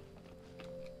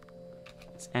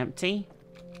 It's empty.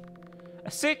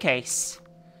 A suitcase.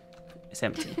 It's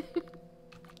empty.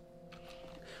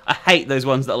 I hate those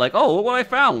ones that are like, oh, look what I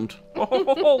found.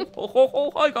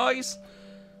 Hi, guys.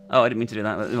 Oh, I didn't mean to do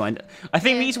that. Never mind. I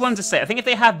think these ones are safe. I think if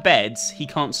they have beds, he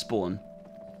can't spawn.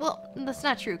 Well, that's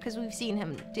not true, because we've seen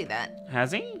him do that.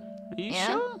 Has he? Are you Yeah.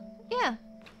 sure? Yeah.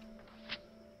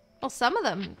 Well, some of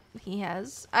them he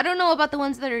has. I don't know about the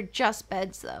ones that are just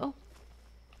beds, though.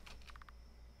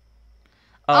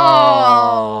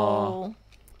 Oh.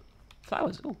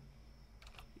 Flowers. Oh.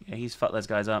 Yeah, he's fucked those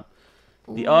guys up.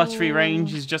 The archery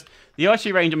range is just... The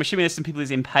archery range, I'm assuming there's some people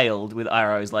who's impaled with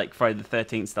arrows, like Friday the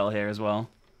 13th style here as well.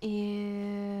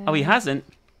 Yeah. Oh, he hasn't?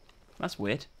 That's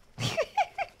weird.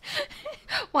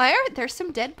 Why aren't there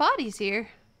some dead bodies here?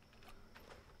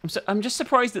 I'm just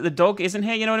surprised that the dog isn't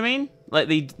here, you know what I mean? Like,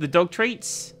 the dog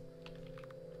treats.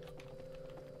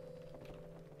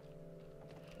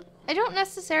 I don't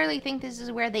necessarily think this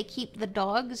is where they keep the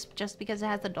dogs, just because it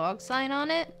has the dog sign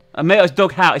on it. Maybe it's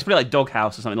dog house. It's probably like dog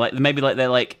house or something. Like maybe like they're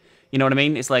like, you know what I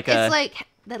mean? It's like It's like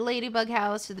the ladybug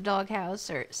house or the dog house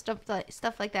or stuff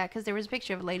like that. Because there was a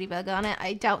picture of a ladybug on it.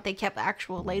 I doubt they kept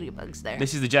actual ladybugs there.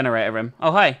 This is the generator room.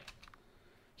 Oh hi,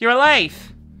 you're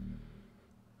alive.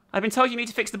 I've been told you need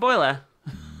to fix the boiler.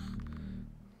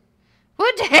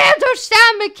 What the hell? Don't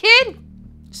stop me, kid!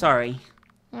 Sorry.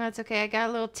 Well, that's okay. I got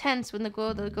a little tense when the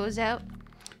boiler goes out.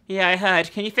 Yeah, I heard.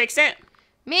 Can you fix it?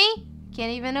 Me?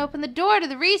 Can't even open the door to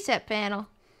the reset panel.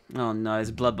 Oh no,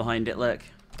 there's blood behind it. Look.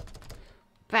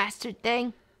 Bastard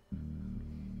thing.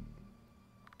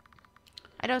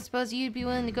 I don't suppose you'd be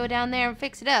willing to go down there and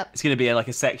fix it up. It's gonna be like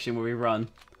a section where we run.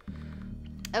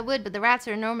 I would, but the rats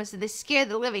are enormous and they scare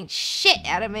the living shit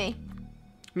out of me.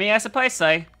 Me, I suppose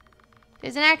so.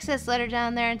 There's an access letter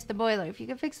down there into the boiler. If you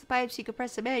can fix the pipes, you can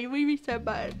press the manual reset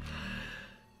button.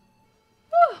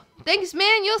 Whew. Thanks,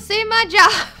 man. You'll save my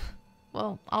job.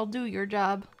 Well, I'll do your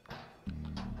job.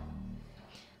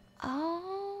 Oh.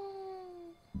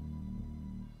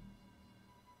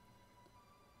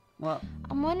 What?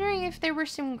 I'm wondering if there were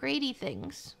some Grady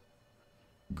things.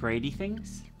 Grady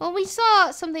things? Well, we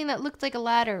saw something that looked like a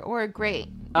ladder or a grate.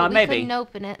 But we Maybe. couldn't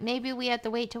open it. Maybe we had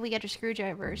to wait till we get a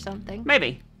screwdriver or something.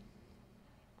 Maybe.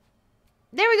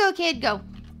 There we go, kid. Go.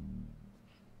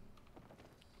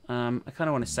 I kind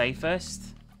of want to save first.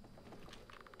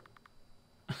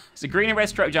 It's a green and red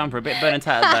stroke jumper, a bit burnt and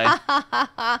tattered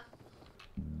though.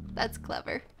 That's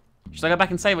clever. Should I go back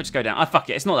and save or just go down? Oh, fuck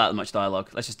it. It's not that much dialogue.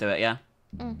 Let's just do it, yeah?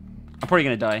 I'm probably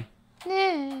going to die.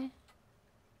 Yeah.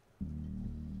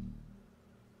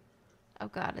 Oh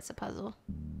god, it's a puzzle.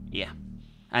 Yeah.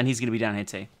 And he's going to be down here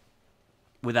too.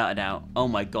 Without a doubt. Oh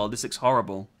my god, this looks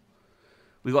horrible.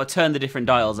 We've got to turn the different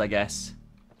dials, I guess.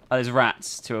 Oh, there's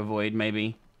rats to avoid,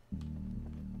 maybe.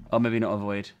 Or maybe not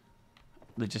avoid.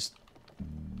 They're just...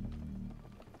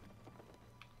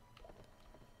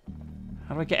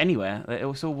 How do I get anywhere? It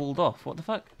was all walled off. What the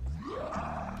fuck?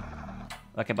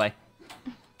 Okay, bye.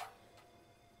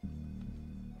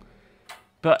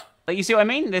 But, like, you see what I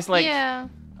mean? There's like... Yeah.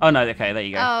 Oh, no, okay, there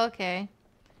you go. Oh, okay.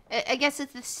 I guess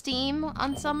it's the steam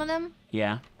on some of them.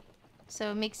 Yeah.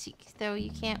 So it makes you... So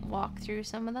you can't walk through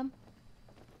some of them.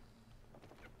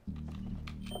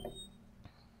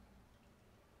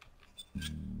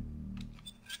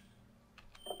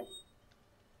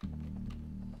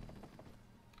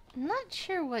 I'm not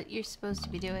sure what you're supposed to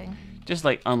be doing. Just,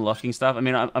 like, unlocking stuff. I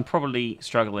mean, I'm probably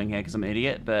struggling here because I'm an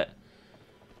idiot, but...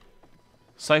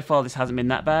 So far, this hasn't been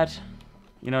that bad.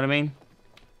 You know what I mean?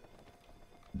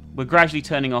 We're gradually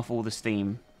turning off all the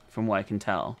steam, from what I can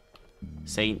tell.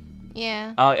 See?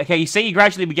 Yeah. Oh, okay, you see?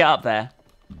 Gradually we get up there.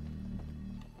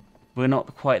 We're not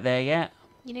quite there yet.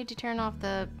 You need to turn off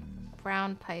the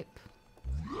brown pipe.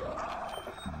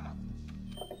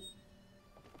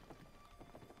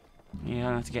 Yeah, I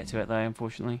don't have to get to it, though,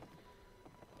 unfortunately.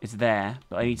 It's there,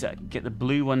 but I need to get the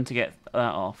blue one to get that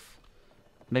off.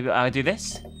 Maybe I'll do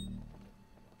this?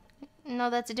 No,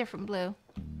 that's a different blue.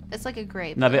 It's like a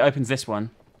gray blue. No, but it opens this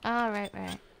one. Oh, right.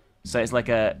 So it's like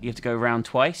a... You have to go around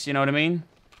twice, you know what I mean?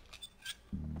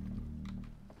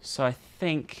 So I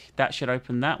think that should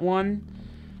open that one.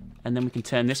 And then we can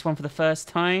turn this one for the first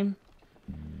time.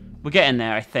 We're getting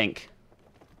there, I think.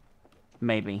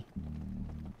 Maybe.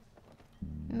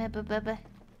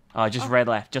 Oh, just red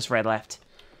left. Just red left.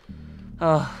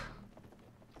 Oh.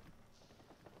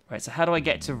 Right, so how do I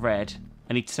get to red?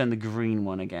 I need to turn the green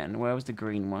one again. Where was the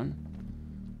green one?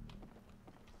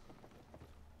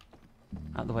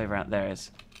 Out the way around. There it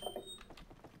is.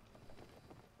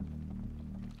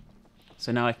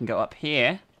 So now I can go up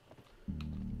here.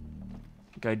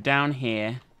 Go down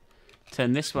here.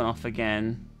 Turn this one off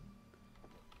again.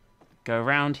 Go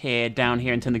around here, down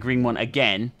here, and turn the green one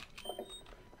again.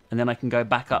 And then I can go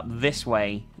back up this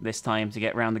way this time to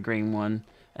get around the green one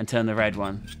and turn the red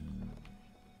one.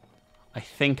 I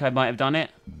think I might have done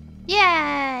it.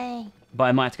 Yay! But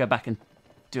I might have to go back and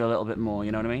do a little bit more,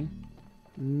 you know what I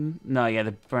mean? No, yeah,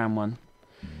 the brown one.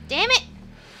 Damn it!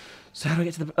 So how do I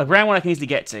get to the brown one? I can easily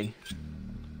get to.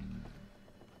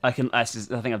 I think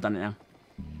I've done it now.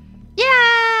 Yay!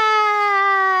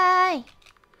 I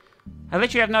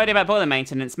literally have no idea about boiler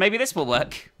maintenance. Maybe this will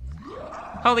work.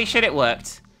 Holy shit, it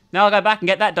worked. Now I'll go back and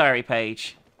get that diary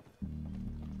page.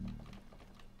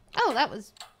 Oh, that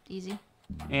was easy.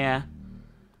 Yeah.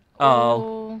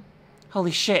 Oh.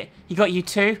 Holy shit, he got you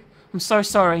too? I'm so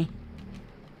sorry.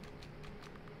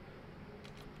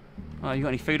 Oh, you got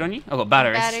any food on you? I've got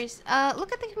batteries. Batteries.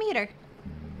 Look at the computer.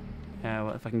 Yeah,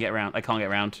 well, if I can get around. I can't get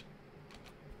around.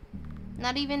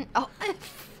 Not even... Oh,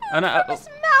 Oh, no. from his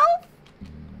mouth?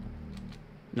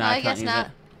 No, I I can't guess use not.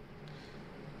 it.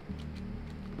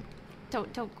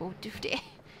 Don't go do that.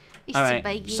 It's Alright,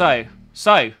 baggy.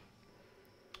 so.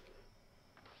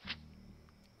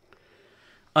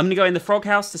 I'm going to go in the frog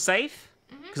house to save.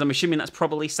 Because I'm assuming that's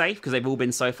probably safe, because they've all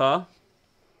been so far.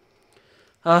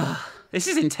 This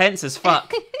is intense as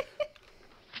fuck.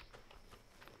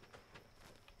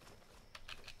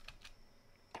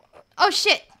 Oh,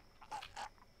 shit.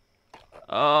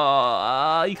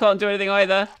 Oh, you can't do anything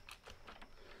either.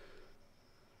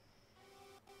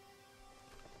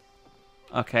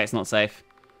 Okay, it's not safe.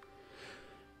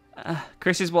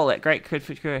 Chris's wallet. Great, good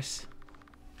for Chris.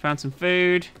 Found some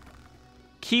food.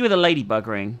 Key with a ladybug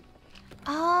ring.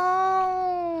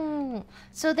 Oh.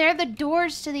 So they're the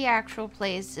doors to the actual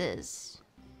places.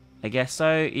 I guess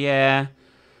so, yeah.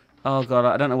 Oh, God,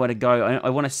 I don't know where to go. I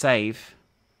want to save.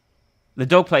 The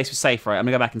dog place was safe, right? I'm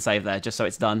going to go back and save there, just so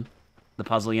it's done. The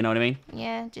puzzle, you know what I mean?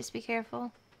 Yeah, just be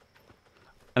careful.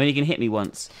 I mean, you can hit me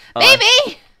once.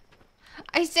 Baby!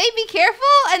 I say be careful,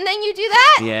 and then you do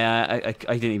that? Yeah,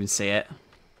 I didn't even see it.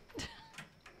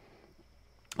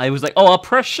 I was like, oh, I'll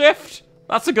press shift.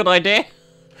 That's a good idea.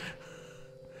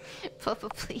 Papa,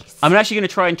 please. I'm actually going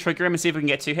to try and trigger him and see if we can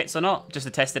get 2 hits or not, just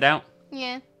to test it out.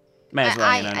 Yeah. May as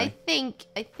well, you know. I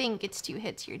think it's 2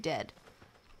 hits, you're dead.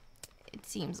 It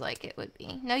seems like it would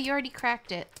be. No, you already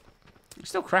cracked it. I'm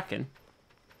still cracking.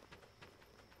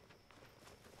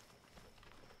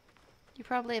 You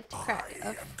probably have to crack it. I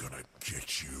am gonna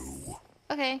get you.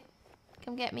 Okay.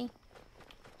 Come get me.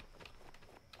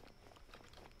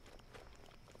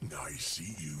 I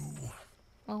see you.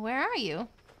 Well, where are you?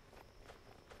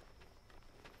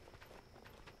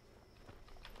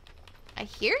 I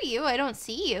hear you. I don't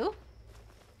see you.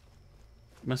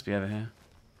 Must be over here.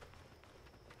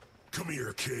 Come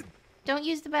here, kid. Don't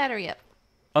use the battery up.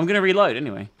 I'm going to reload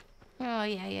anyway. Oh,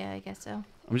 yeah, I guess so.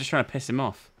 I'm just trying to piss him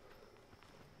off.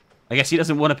 I guess he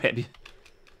doesn't want to pit.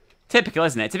 Typical,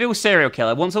 isn't it? Typical serial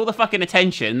killer wants all the fucking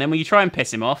attention, and then when you try and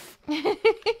piss him off,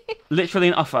 literally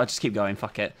an offer. I'll just keep going.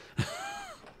 Fuck it.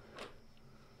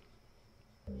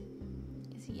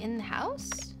 Is he in the house?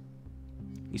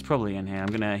 He's probably in here. I'm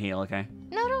gonna heal. Okay.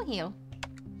 No, don't heal.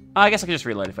 Oh, I guess I can just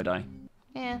reload if I die.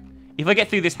 Yeah. If I get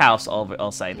through this house,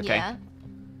 I'll save. Okay. Yeah.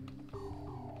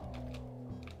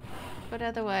 But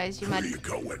otherwise, you might. Where you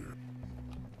going?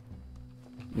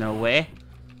 Nowhere.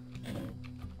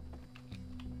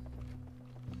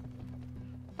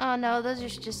 Oh no, those are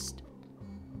just.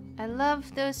 I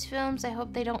love those films. I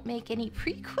hope they don't make any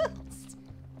prequels.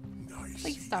 Nice.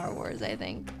 Like Star Wars, I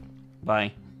think.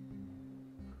 Bye.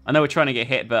 I know we're trying to get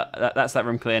hit, but that's that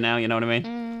room clear now. You know what I mean?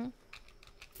 Mm.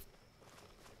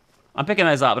 I'm picking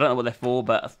those up. I don't know what they're for,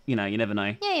 but you know, you never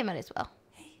know. Yeah, you might as well.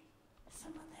 Hey,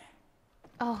 someone there.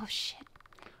 Oh shit.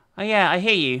 Oh yeah, I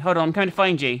hear you. Hold on, I'm coming to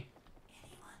find you.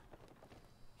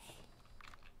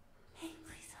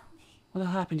 Please help me. What the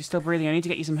hell happened? You're still breathing. I need to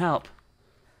get you some help.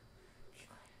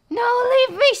 No,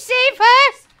 leave me, save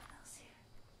her!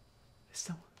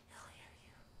 Still...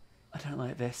 I don't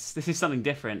like this. This is something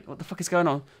different. What the fuck is going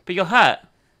on? But you're hurt.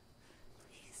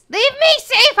 Leave me,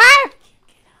 save her!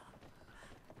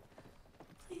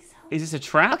 Please help. Is this a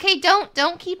trap? Okay,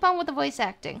 don't keep on with the voice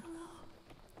acting.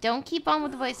 Don't keep on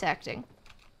with the voice acting.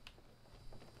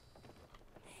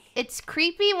 It's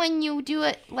creepy when you do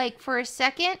it, like, for a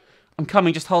second. I'm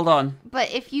coming, just hold on.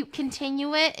 But if you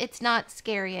continue it, it's not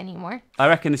scary anymore. I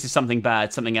reckon this is something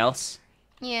bad, something else.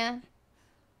 Yeah.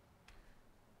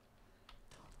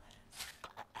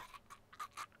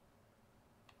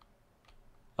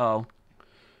 Oh.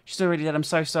 She's already dead, I'm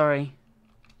so sorry.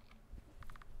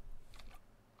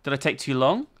 Did I take too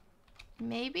long?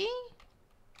 Maybe?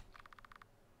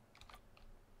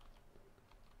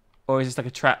 Or is this like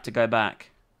a trap to go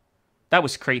back? That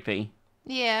was creepy.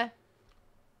 Yeah.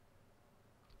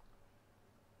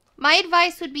 My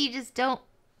advice would be just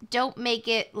don't make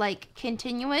it, like,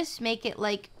 continuous. Make it,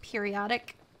 like,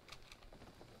 periodic.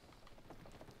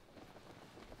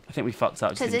 I think we fucked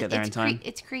up, just didn't get there in time.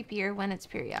 It's creepier when it's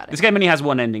periodic. This game only has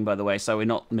one ending, by the way, so we're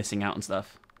not missing out on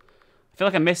stuff. I feel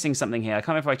like I'm missing something here. I can't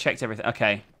remember if I checked everything.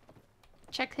 Okay.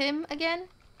 Check him again?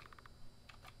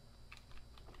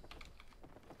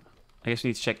 I guess we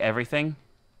need to check everything.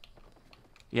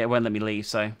 Yeah, it won't let me leave,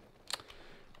 so...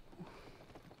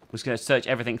 We're just going to search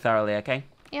everything thoroughly, okay?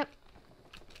 Yep.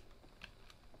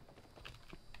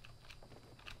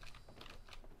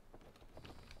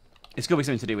 It's got to be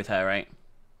something to do with her, right?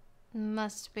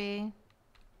 Must be.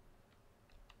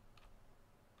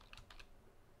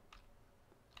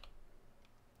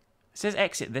 It says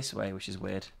exit this way, which is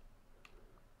weird.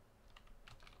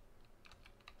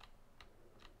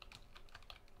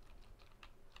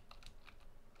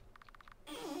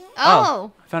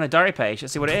 Oh! I found a diary page.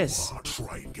 Let's see what it is. I'll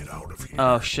try and get out of here.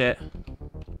 Oh, shit.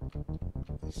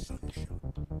 Sunshine.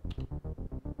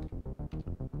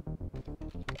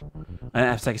 I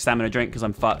have to take a stamina drink because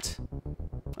I'm fucked.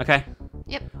 Okay.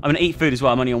 Yep. I'm going to eat food as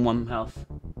well. I'm only on 1 health.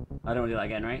 I don't want to do that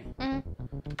again, right? Mm.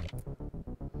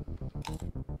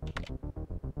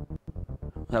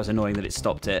 That was annoying that it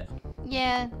stopped it.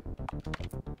 Yeah.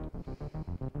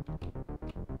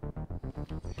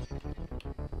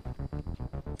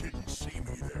 Didn't see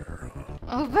me there, huh?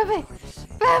 Oh, baby!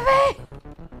 Baby!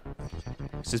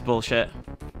 This is bullshit.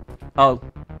 Oh,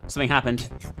 something happened.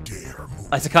 You dare move.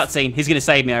 Oh, it's a cutscene. He's going to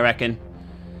save me, I reckon.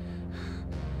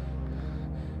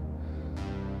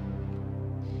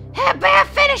 Hey, bear,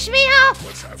 finish me off!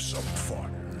 Let's have some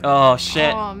fun. Oh,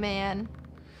 shit. Oh, man.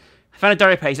 I found a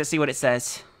diary page. Let's see what it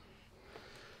says.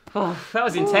 Oh, that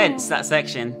was intense, that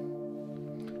section.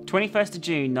 21st of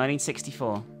June,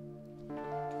 1964.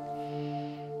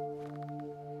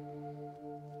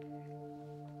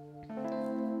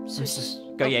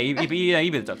 Go, yeah, you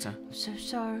be the doctor. I'm so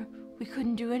sorry. We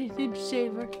couldn't do anything to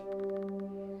save her.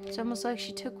 It's almost like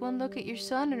she took one look at your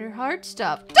son and her heart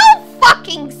stopped. Don't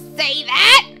fucking say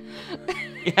that!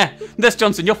 Yeah, Nurse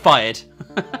Johnson, you're fired.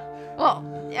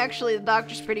 Well, actually, the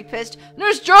doctor's pretty pissed.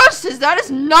 Nurse Johnson says that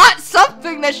is not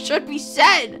something that should be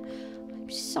said. I'm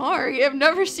sorry, I've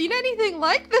never seen anything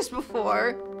like this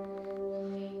before.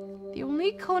 The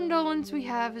only condolence we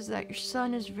have is that your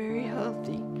son is very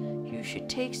healthy. You should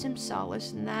take some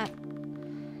solace in that.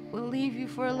 We'll leave you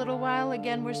for a little while.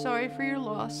 Again, we're sorry for your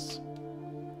loss.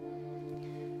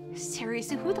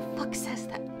 Seriously, who the fuck says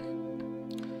that?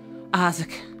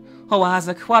 Isaac. Oh,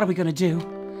 Isaac, what are we gonna do?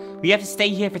 We have to stay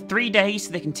here for 3 days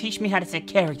so they can teach me how to take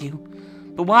care of you.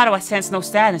 But why do I sense no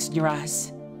sadness in your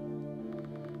eyes?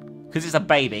 Because it's a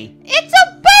baby. It's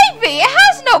a baby! It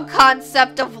has no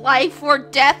concept of life or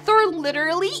death or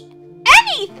literally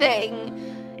anything.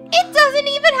 It doesn't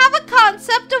even have a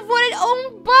concept of what its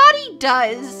own body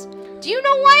does. Do you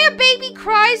know why a baby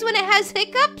cries when it has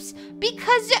hiccups?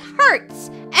 Because it hurts,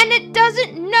 and it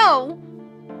doesn't know.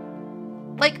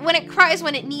 Like, when it cries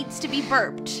when it needs to be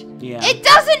burped. Yeah. It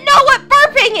doesn't know what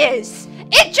burping is!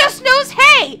 It just knows,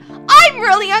 hey, I'm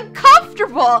really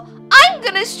uncomfortable. I'm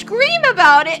gonna scream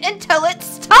about it until it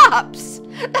stops.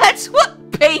 That's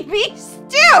what babies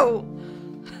do.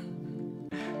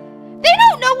 They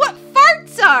don't know what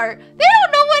farts are. They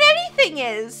don't know what anything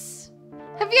is.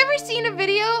 Have you ever seen a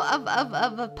video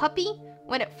of a puppy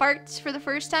when it farts for the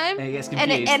first time? And it gets And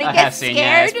confused. it I gets have seen, scared?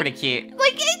 yeah, it's pretty cute.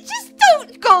 Like, it just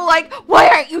don't go like, why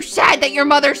aren't you sad that your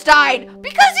mother's died?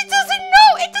 Because it doesn't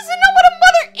know. It doesn't know what a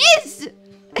mother is.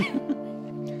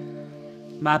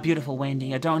 My beautiful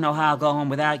Wendy, I don't know how I'll go on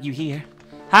without you here.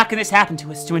 How can this happen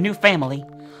to us, to a new family?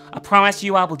 I promise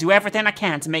you I will do everything I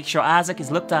can to make sure Isaac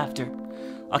is looked after.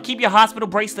 I'll keep your hospital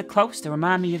bracelet close to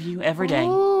remind me of you every day.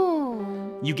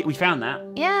 Ooh. We found that.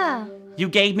 Yeah. You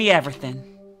gave me everything.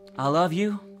 I love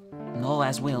you, and all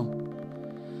as will.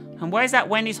 And where's that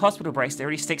Wendy's hospital bracelet that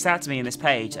really sticks out to me in this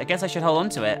page? I guess I should hold on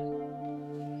to it.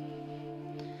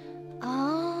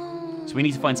 Oh. So we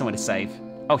need to find somewhere to save.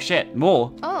 Oh shit,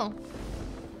 more. Oh.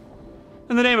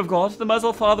 In the name of God, the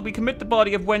Merciful Father, we commit the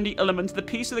body of Wendy Element to the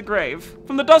peace of the grave.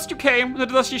 From the dust you came, and to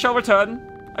the dust you shall return.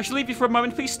 I shall leave you for a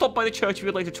moment. Please stop by the church if you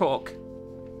would like to talk.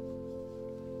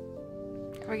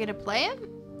 Are we gonna play him?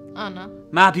 Oh no.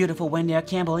 My beautiful Wendy, I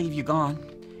can't believe you're gone.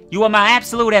 You are my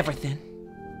absolute everything.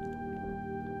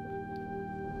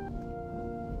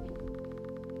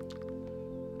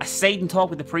 I stayed and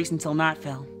talked with the priest until night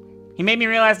fell. He made me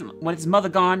realize that when his mother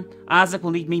gone, Isaac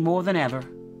will need me more than ever.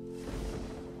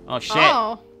 Oh shit.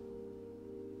 Oh.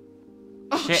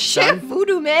 Oh Shit, shit, son.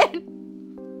 Voodoo Man.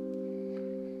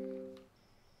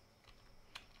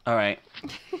 Alright.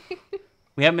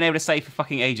 We haven't been able to save for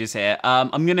fucking ages here.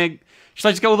 Should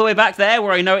I just go all the way back there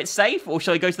where I know it's safe? Or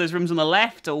should I go to those rooms on the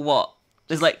left? Or what?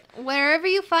 There's like... Wherever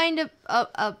you find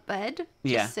a bed,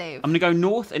 just save. I'm gonna go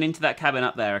north and into that cabin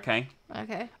up there, okay?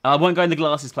 Okay. I won't go in the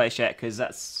glasses place yet, because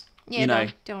that's, Yeah, you know...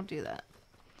 don't do that.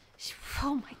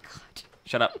 Oh my god.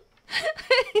 Shut up.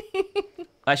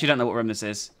 I actually don't know what room this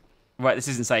is. Right, this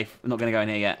isn't safe. I'm not gonna go in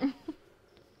here yet.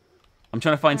 I'm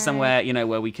trying to find somewhere, you know,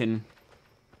 where we can...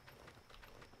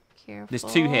 Careful. There's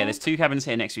two here. There's two cabins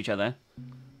here next to each other.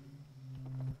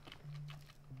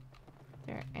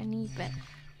 There any bed?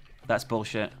 That's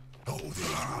bullshit.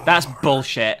 That's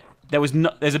bullshit. There's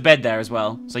a bed there as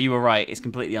well. So you were right. It's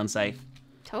completely unsafe.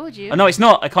 Told you. Oh no, it's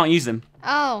not. I can't use them.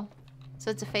 Oh, so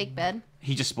it's a fake bed.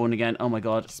 He just spawned again. Oh my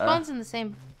god. Spawns in the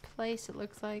same place. It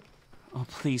looks like. Oh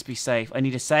please be safe. I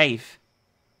need a save.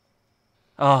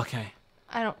 Oh, okay.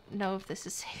 I don't know if this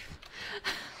is safe.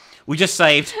 We just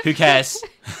saved. Who cares?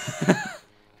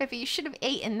 Peppy, you should have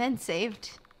ate and then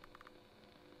saved.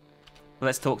 Well,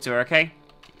 let's talk to her, okay?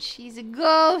 She's a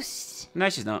ghost. No,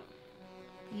 she's not.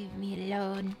 Leave me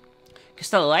alone. You're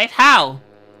still alive? How?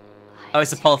 Oh,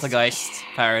 it's a poltergeist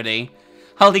parody.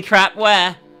 Holy crap,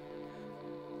 where?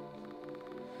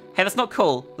 Hey, that's not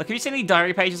cool. Look, have you seen any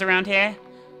diary pages around here?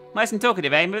 Nice and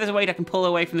talkative, eh? Maybe there's a way I can pull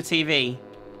away from the TV.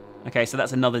 Okay, so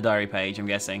that's another diary page, I'm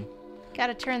guessing.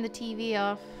 Gotta turn the TV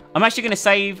off. I'm actually going to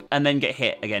save and then get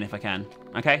hit again if I can.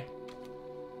 Okay?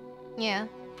 Yeah.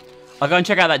 I'll go and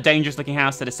check out that dangerous looking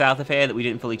house to the south of here that we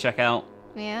didn't fully check out.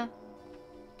 Yeah.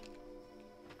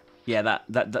 Yeah,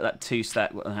 that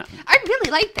two-stack. I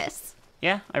really like this.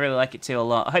 Yeah, I really like it too a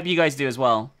lot. I hope you guys do as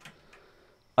well.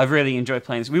 I've really enjoyed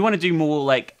playing this. We want to do more,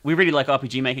 like, we really like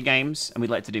RPG Maker games, and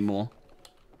we'd like to do more.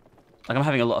 Like, I'm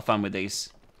having a lot of fun with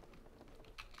these.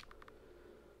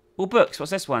 Well, books.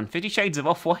 What's this one? 50 Shades of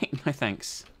Off-White? No,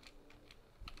 thanks.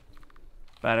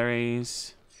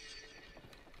 Batteries.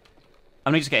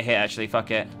 I'm gonna just get hit, actually.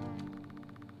 Fuck it.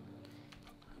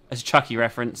 It's a Chucky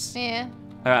reference. Yeah.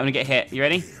 Alright, I'm gonna get hit. You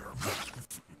ready?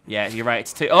 Yeah, you're right.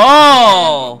 It's 2.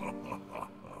 Oh!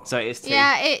 So it is 2.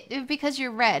 Yeah, because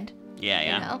you're red. Yeah,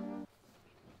 yeah.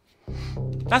 You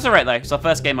know? That's alright, though. It's our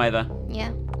first game over.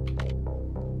 Yeah.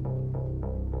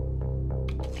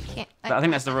 I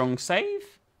think that's the wrong save?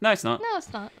 No, it's not. No,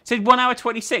 it's not. It said 1 hour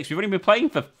 26. We've only been playing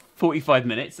for 45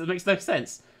 minutes. That makes no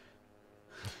sense.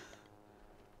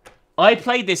 I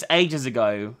played this ages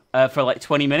ago for like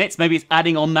 20 minutes. Maybe it's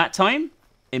adding on that time.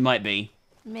 It might be.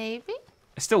 Maybe.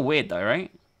 It's still weird though,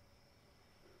 right?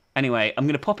 Anyway, I'm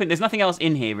going to pop in. There's nothing else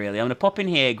in here, really. I'm going to pop in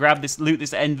here, grab this, loot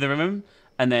this end of the room,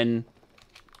 and then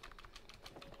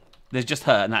there's just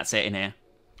her, and that's it in here.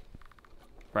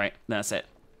 Right, that's it.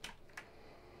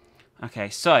 Okay,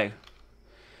 so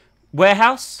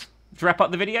warehouse. To wrap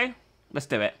up the video, let's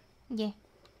do it. Yeah.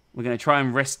 We're going to try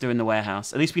and risk doing the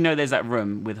warehouse. At least we know there's that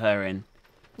room with her in.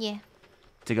 Yeah.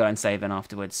 To go and save in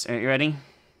afterwards. Are you ready?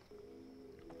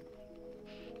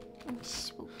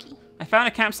 Spooky. I found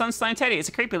a Camp Sunshine teddy. It's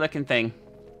a creepy looking thing.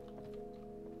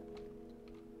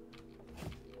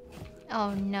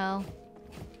 Oh no.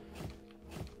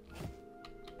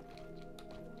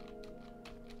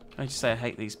 I just say I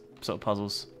hate these sort of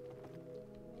puzzles.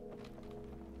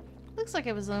 Looks like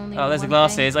it was only. Oh, there's the one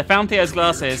thing. glasses. I found Theo's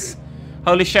glasses.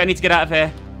 Holy shit, I need to get out of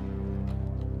here.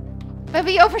 But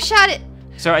we overshot it.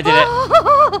 Sorry, I did it.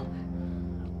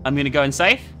 I'm gonna go and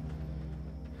save.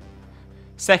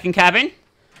 Second cabin.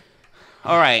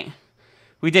 Alright.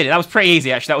 We did it. That was pretty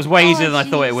easy, actually. That was way easier than I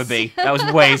thought it would be. That was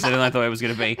way easier than I thought it was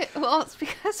gonna be. Well, it's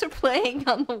because we're playing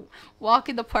on the walk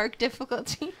in the park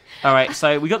difficulty. Alright,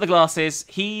 so we got the glasses.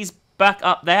 He's back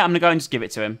up there. I'm gonna go and just give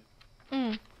it to him.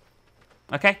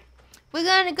 Okay? We're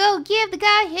gonna go give the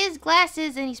guy his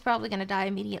glasses, and he's probably gonna die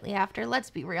immediately after. Let's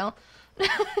be real.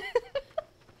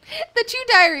 The 2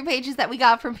 diary pages that we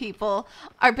got from people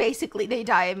are basically they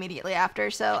die immediately after,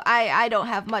 so I don't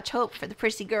have much hope for the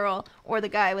prissy girl or the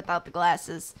guy without the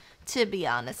glasses, to be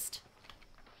honest.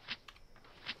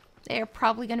 They're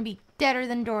probably going to be deader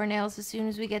than doornails as soon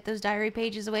as we get those diary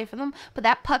pages away from them, but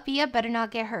that puppy better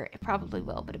not get hurt. It probably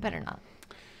will, but it better not.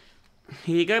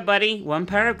 Here you go, buddy. 1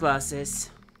 pair of glasses.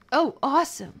 Oh,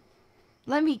 awesome.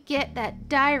 Let me get that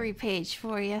diary page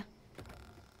for you.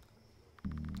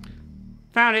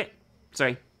 Found it.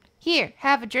 Sorry. Here,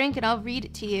 have a drink and I'll read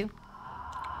it to you.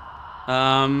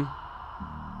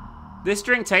 This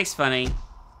drink tastes funny.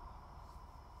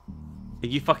 Are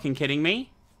you fucking kidding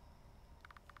me?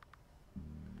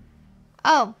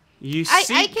 Oh. You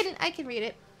seek... I can read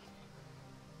it.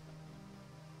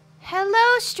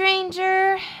 Hello,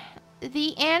 stranger.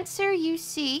 The answer you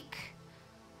seek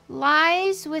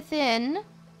lies within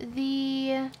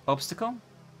the Obstacle?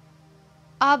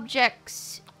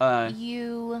 objects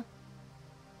you...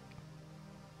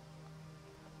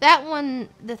 That one,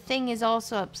 the thing is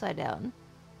also upside down.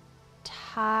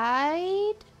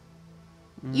 Tide?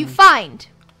 You find.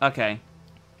 Okay.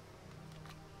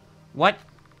 What?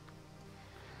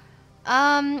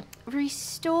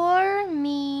 Restore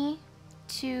me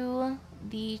to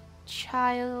the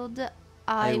child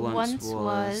I once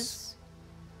was.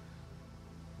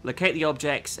 Locate the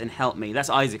objects and help me.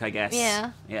 That's Isaac, I guess.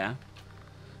 Yeah. Yeah.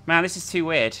 Man, this is too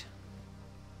weird.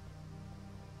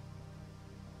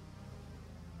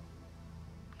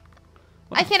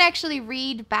 I can actually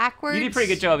read backwards. You did a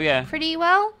pretty good job, yeah. Pretty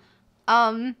well.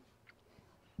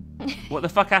 What the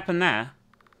fuck happened there?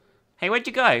 Hey, where'd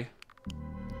you go?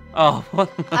 Oh,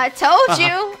 what? I told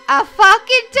you. I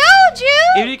fucking told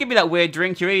you. If you give me that weird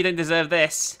drink, you really don't deserve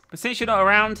this. But since you're not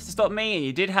around to stop me and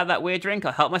you did have that weird drink,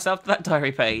 I'll help myself to that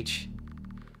diary page.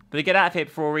 But to get out of here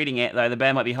before reading it, though, the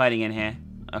bear might be hiding in here.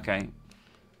 Okay.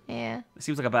 Yeah. It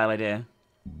seems like a bad idea.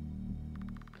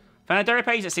 Found a diary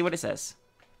page, let's see what it says.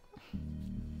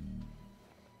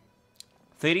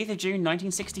 30th of June,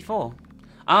 1964.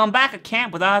 I'm back at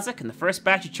camp with Isaac and the first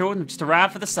batch of children have just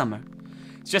arrived for the summer.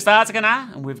 It's just Isaac and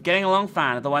I, and we're getting along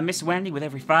fine, although I miss Wendy with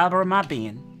every fiber of my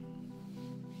being.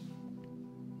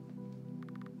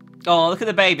 Oh, look at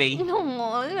the baby.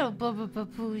 No, little bubba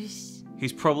baboos.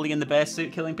 Who's probably in the bear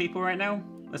suit killing people right now.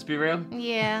 Let's be real.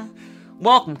 Yeah.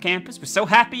 Welcome, campers. We're so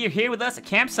happy you're here with us at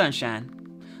Camp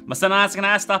Sunshine. My son Isaac and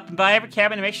I are stopping by every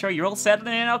cabin to make sure you're all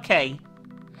settling in okay.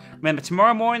 Remember,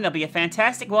 tomorrow morning there'll be a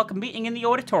fantastic welcome meeting in the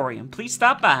auditorium. Please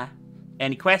stop by.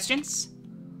 Any questions?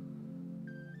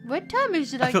 What time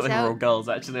is it? I thought they were all girls,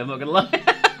 actually. I'm not gonna lie.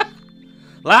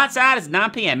 Lights out. It's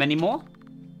 9 p.m. Any more?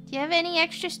 Do you have any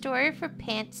extra story for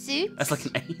pantsuits? That's like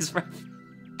an A's ref.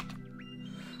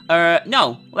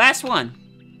 No. Last one.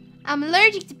 I'm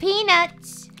allergic to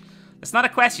peanuts. That's not a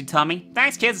question, Tommy.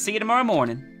 Thanks, kids. I'll see you tomorrow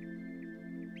morning.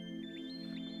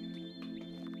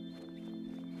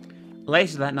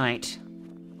 Later that night.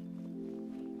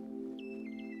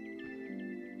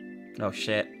 Oh,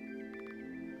 shit.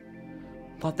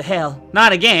 What the hell?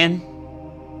 Not again!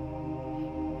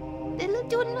 They're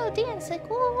doing a little dance, like,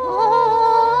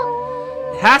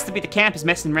 whoa. It has to be the campus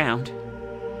messing around.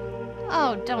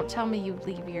 Oh, don't tell me you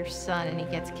leave your son and he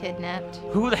gets kidnapped.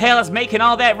 Who the hell is making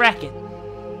all that racket?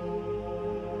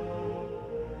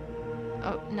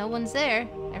 Oh, no one's there.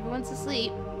 Everyone's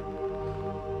asleep.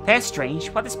 That's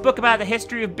strange. What this book about the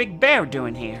history of Big Bear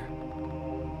doing here?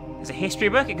 There's a history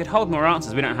book. It could hold more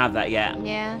answers. We don't have that yet.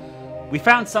 Yeah. We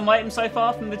found some items so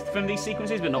far from these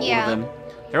sequences, but not all of them.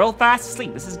 They're all fast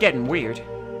asleep. This is getting weird.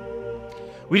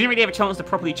 We didn't really have a chance to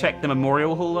properly check the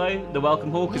memorial hall, though. The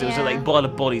welcome hall, because there was like a lot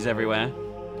of bodies everywhere.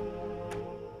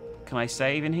 Can I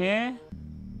save in here?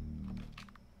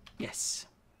 Yes.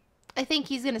 I think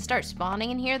he's gonna start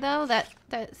spawning in here, though. That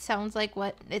sounds like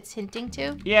what it's hinting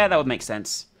to. Yeah, that would make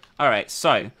sense. Alright,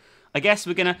 so, I guess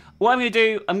we're gonna... What I'm gonna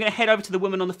do, I'm gonna head over to the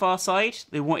woman on the far side.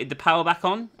 They wanted the power back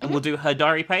on, and we'll do her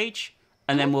diary page,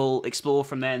 and then we'll explore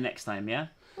from there next time, yeah?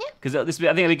 Yeah. Because I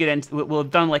think it'll be good. We'll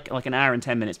have done like an hour and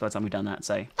 10 minutes by the time we've done that,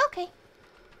 so... Okay.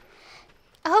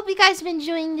 I hope you guys have been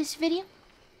enjoying this video.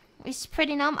 It's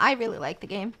pretty numb. I really like the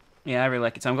game. Yeah, I really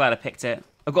like it, so I'm glad I picked it.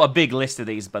 I've got a big list of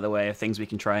these, by the way, of things we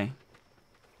can try.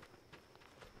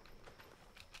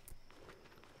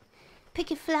 Pick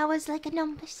your flowers like a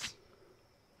numbers.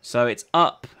 So it's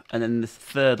up, and then the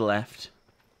third left.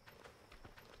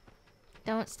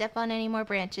 Don't step on any more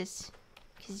branches,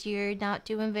 because you're not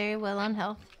doing very well on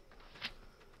health.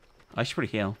 I should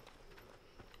probably heal.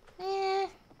 Eh.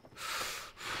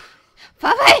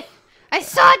 Papa! I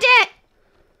saw it!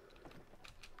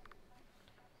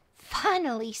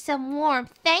 Finally, some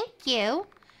warmth. Thank you.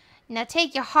 Now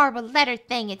take your horrible letter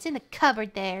thing. It's in the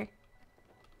cupboard there.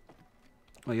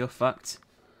 Oh, you're fucked.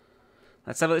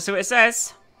 Let's have a look, see what it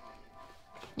says.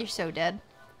 You're so dead.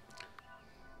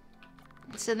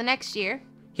 So the next year.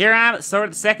 Here I am at the start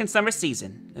of the second summer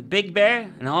season. A big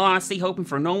bear, and all honesty, hoping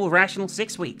for a normal, rational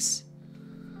 6 weeks.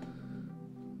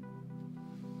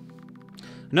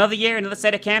 Another year, another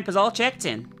set of campers all checked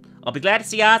in. I'll be glad to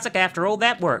see Isaac after all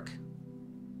that work.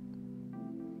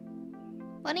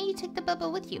 Why don't you take the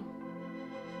bubble with you?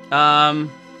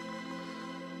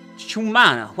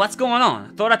 Shumana, what's going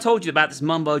on? I thought I told you about this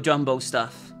mumbo-jumbo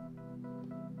stuff.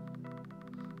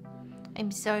 I'm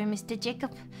sorry, Mr.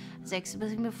 Jacob. As I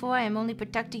explained before, I am only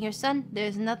protecting your son.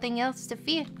 There's nothing else to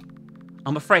fear.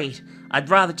 I'm afraid. I'd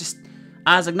rather just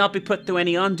Isaac not be put through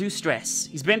any undue stress.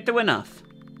 He's been through enough.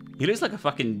 He looks like a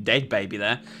fucking dead baby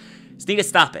there. Just need to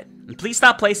stop it. And please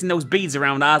stop placing those beads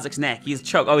around Isaac's neck. He's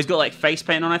choked. Oh, he's got like face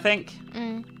paint on, I think.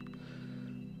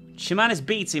 Shumana's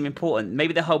beads seem important.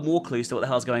 Maybe they hold more clues to what the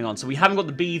hell's going on. So we haven't got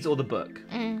the beads or the book.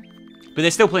 But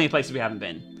there's still plenty of places we haven't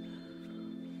been.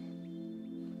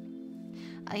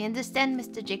 I understand,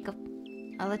 Mr. Jacob.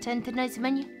 I'll attend tonight's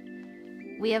menu.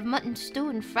 We have mutton stew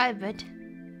and fried bread.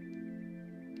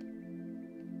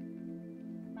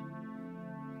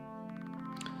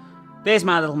 There's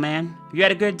my little man. You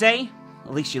had a good day?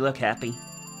 At least you look happy.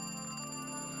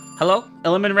 Hello?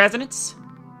 Element Resonance?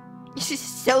 She's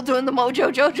still doing the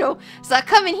Mojo Jojo. So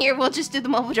come in here, we'll just do the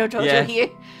Mojo Jojo Yeah. here.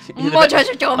 He's a Mojo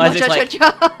bit- Jojo, Isaac's Mojo like,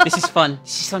 Jojo. This is fun.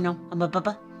 So no, I'm a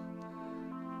bubba.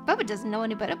 Bubba doesn't know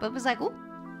any better. Bubba's like, oh,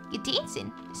 you're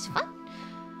dancing. It's fun.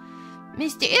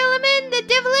 Mr. Illiman, the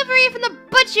delivery from the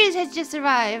butchers has just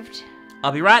arrived.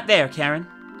 I'll be right there, Karen.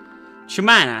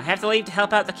 Shumana, I have to leave to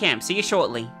help out the camp. See you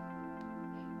shortly.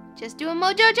 Just doing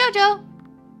Mojo Jojo.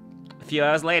 A few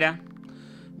hours later.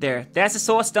 There, that's the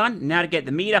sauce done. Now to get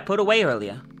the meat I put away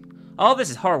earlier. All this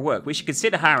is hard work. We should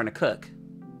consider hiring a cook.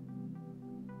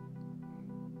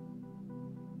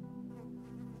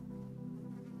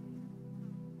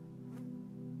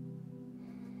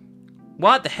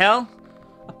 What the hell?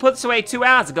 I put this away 2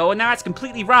 hours ago and now it's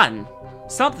completely rotten.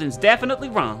 Something's definitely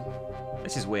wrong.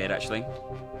 This is weird, actually.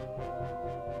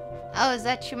 Oh, is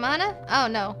that Shumana? Oh,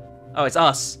 no. Oh, it's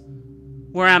us.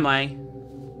 Where am I?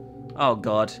 Oh,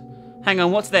 God. Hang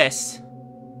on, what's this?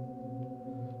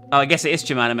 Oh, I guess it is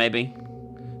Shumana, maybe.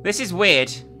 This is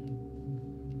weird.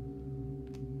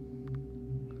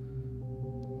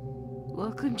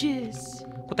 Welcome, Jizz.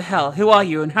 What the hell? Who are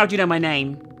you and how do you know my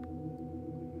name?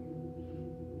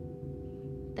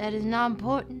 That is not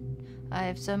important. I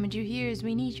have summoned you here as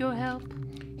we need your help.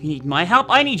 You need my help?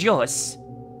 I need yours.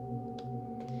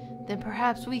 Then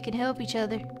perhaps we can help each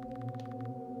other.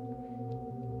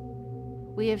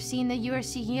 We have seen that you are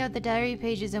seeking out the diary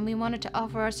pages and we wanted to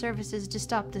offer our services to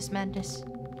stop this madness.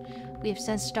 We have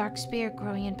sensed dark spirit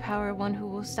growing in power, one who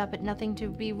will stop at nothing to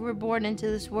be reborn into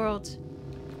this world.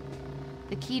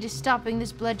 The key to stopping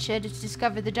this bloodshed is to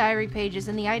discover the diary pages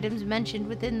and the items mentioned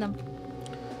within them.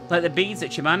 Like the beads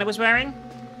that Shumana was wearing?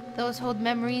 Those hold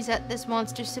memories that this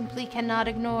monster simply cannot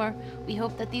ignore. We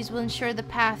hope that these will ensure the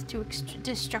path to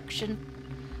destruction.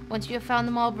 Once you have found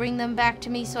them all, bring them back to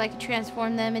me so I can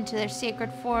transform them into their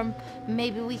sacred form.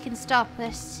 Maybe we can stop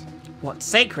this. What,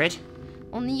 sacred?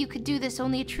 Only you could do this.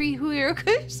 Only a tree hooer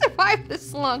could survive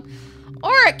this long.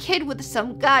 Or a kid with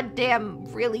some goddamn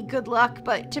really good luck.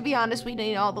 But to be honest, we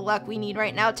need all the luck we need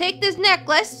right now. Take this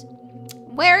necklace.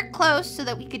 Wear it close so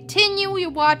that we continue to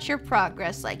watch your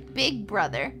progress like Big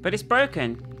Brother. But it's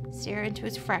broken. Stare into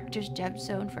its fracture's gem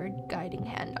zone for a guiding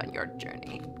hand on your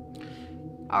journey.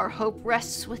 Our hope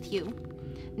rests with you.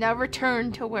 Now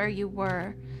return to where you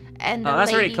were, and the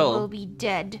that's lady really cool. will be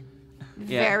dead.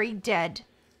 Yeah. Very dead.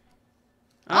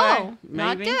 Alright, Oh,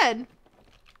 not maybe. dead.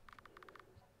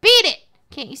 Beat it!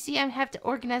 Can't you see I have to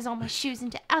organize all my shoes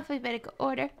into alphabetical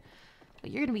order?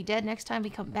 But you're gonna be dead next time we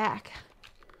come back.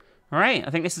 Alright, I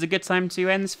think this is a good time to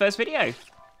end this first video.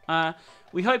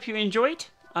 We hope you enjoyed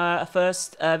a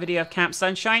first video of Camp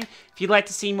Sunshine. If you'd like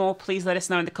to see more, please let us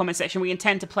know in the comment section. We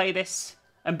intend to play this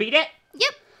and beat it.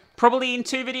 Yep. Probably in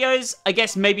 2 videos. I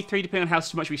guess maybe 3 depending on how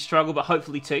much we struggle, but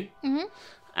hopefully 2.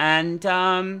 And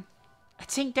I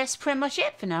think that's pretty much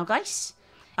it for now, guys.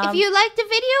 If you liked the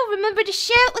video, remember to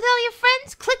share it with all your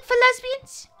friends. Click for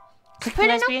lesbians. Click for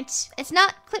lesbians. It's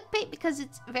not clickbait because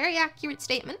it's a very accurate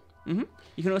statement. You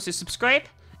can also subscribe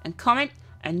and comment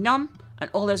and and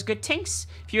all those good things.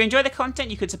 If you enjoy the content,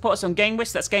 you could support us on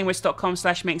GameWish. That's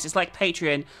gamewish.com/minx. It's like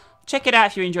Patreon. Check it out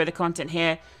if you enjoy the content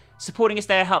here. Supporting us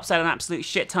there helps out an absolute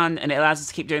shit ton, and it allows us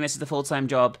to keep doing this as a full-time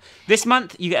job. This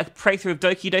month, you get a playthrough of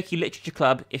Doki Doki Literature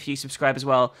Club if you subscribe as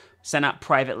well. Sent out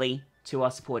privately to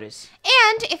our supporters.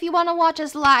 And if you want to watch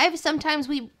us live, sometimes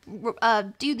we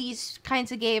do these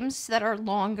kinds of games that are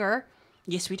longer.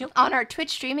 Yes, we do. On our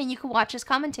Twitch stream, and you can watch us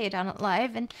commentate on it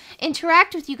live and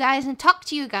interact with you guys and talk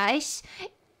to you guys.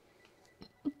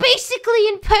 Basically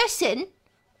in person,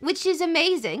 which is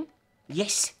amazing.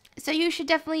 Yes. So you should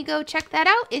definitely go check that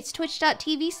out. It's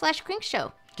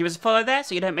twitch.tv/KrinkShow. Give us a follow there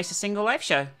so you don't miss a single live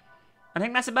show. I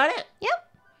think that's about it. Yep.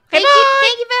 Okay,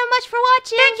 Thank you very much for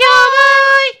watching. Thank you.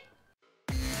 Bye.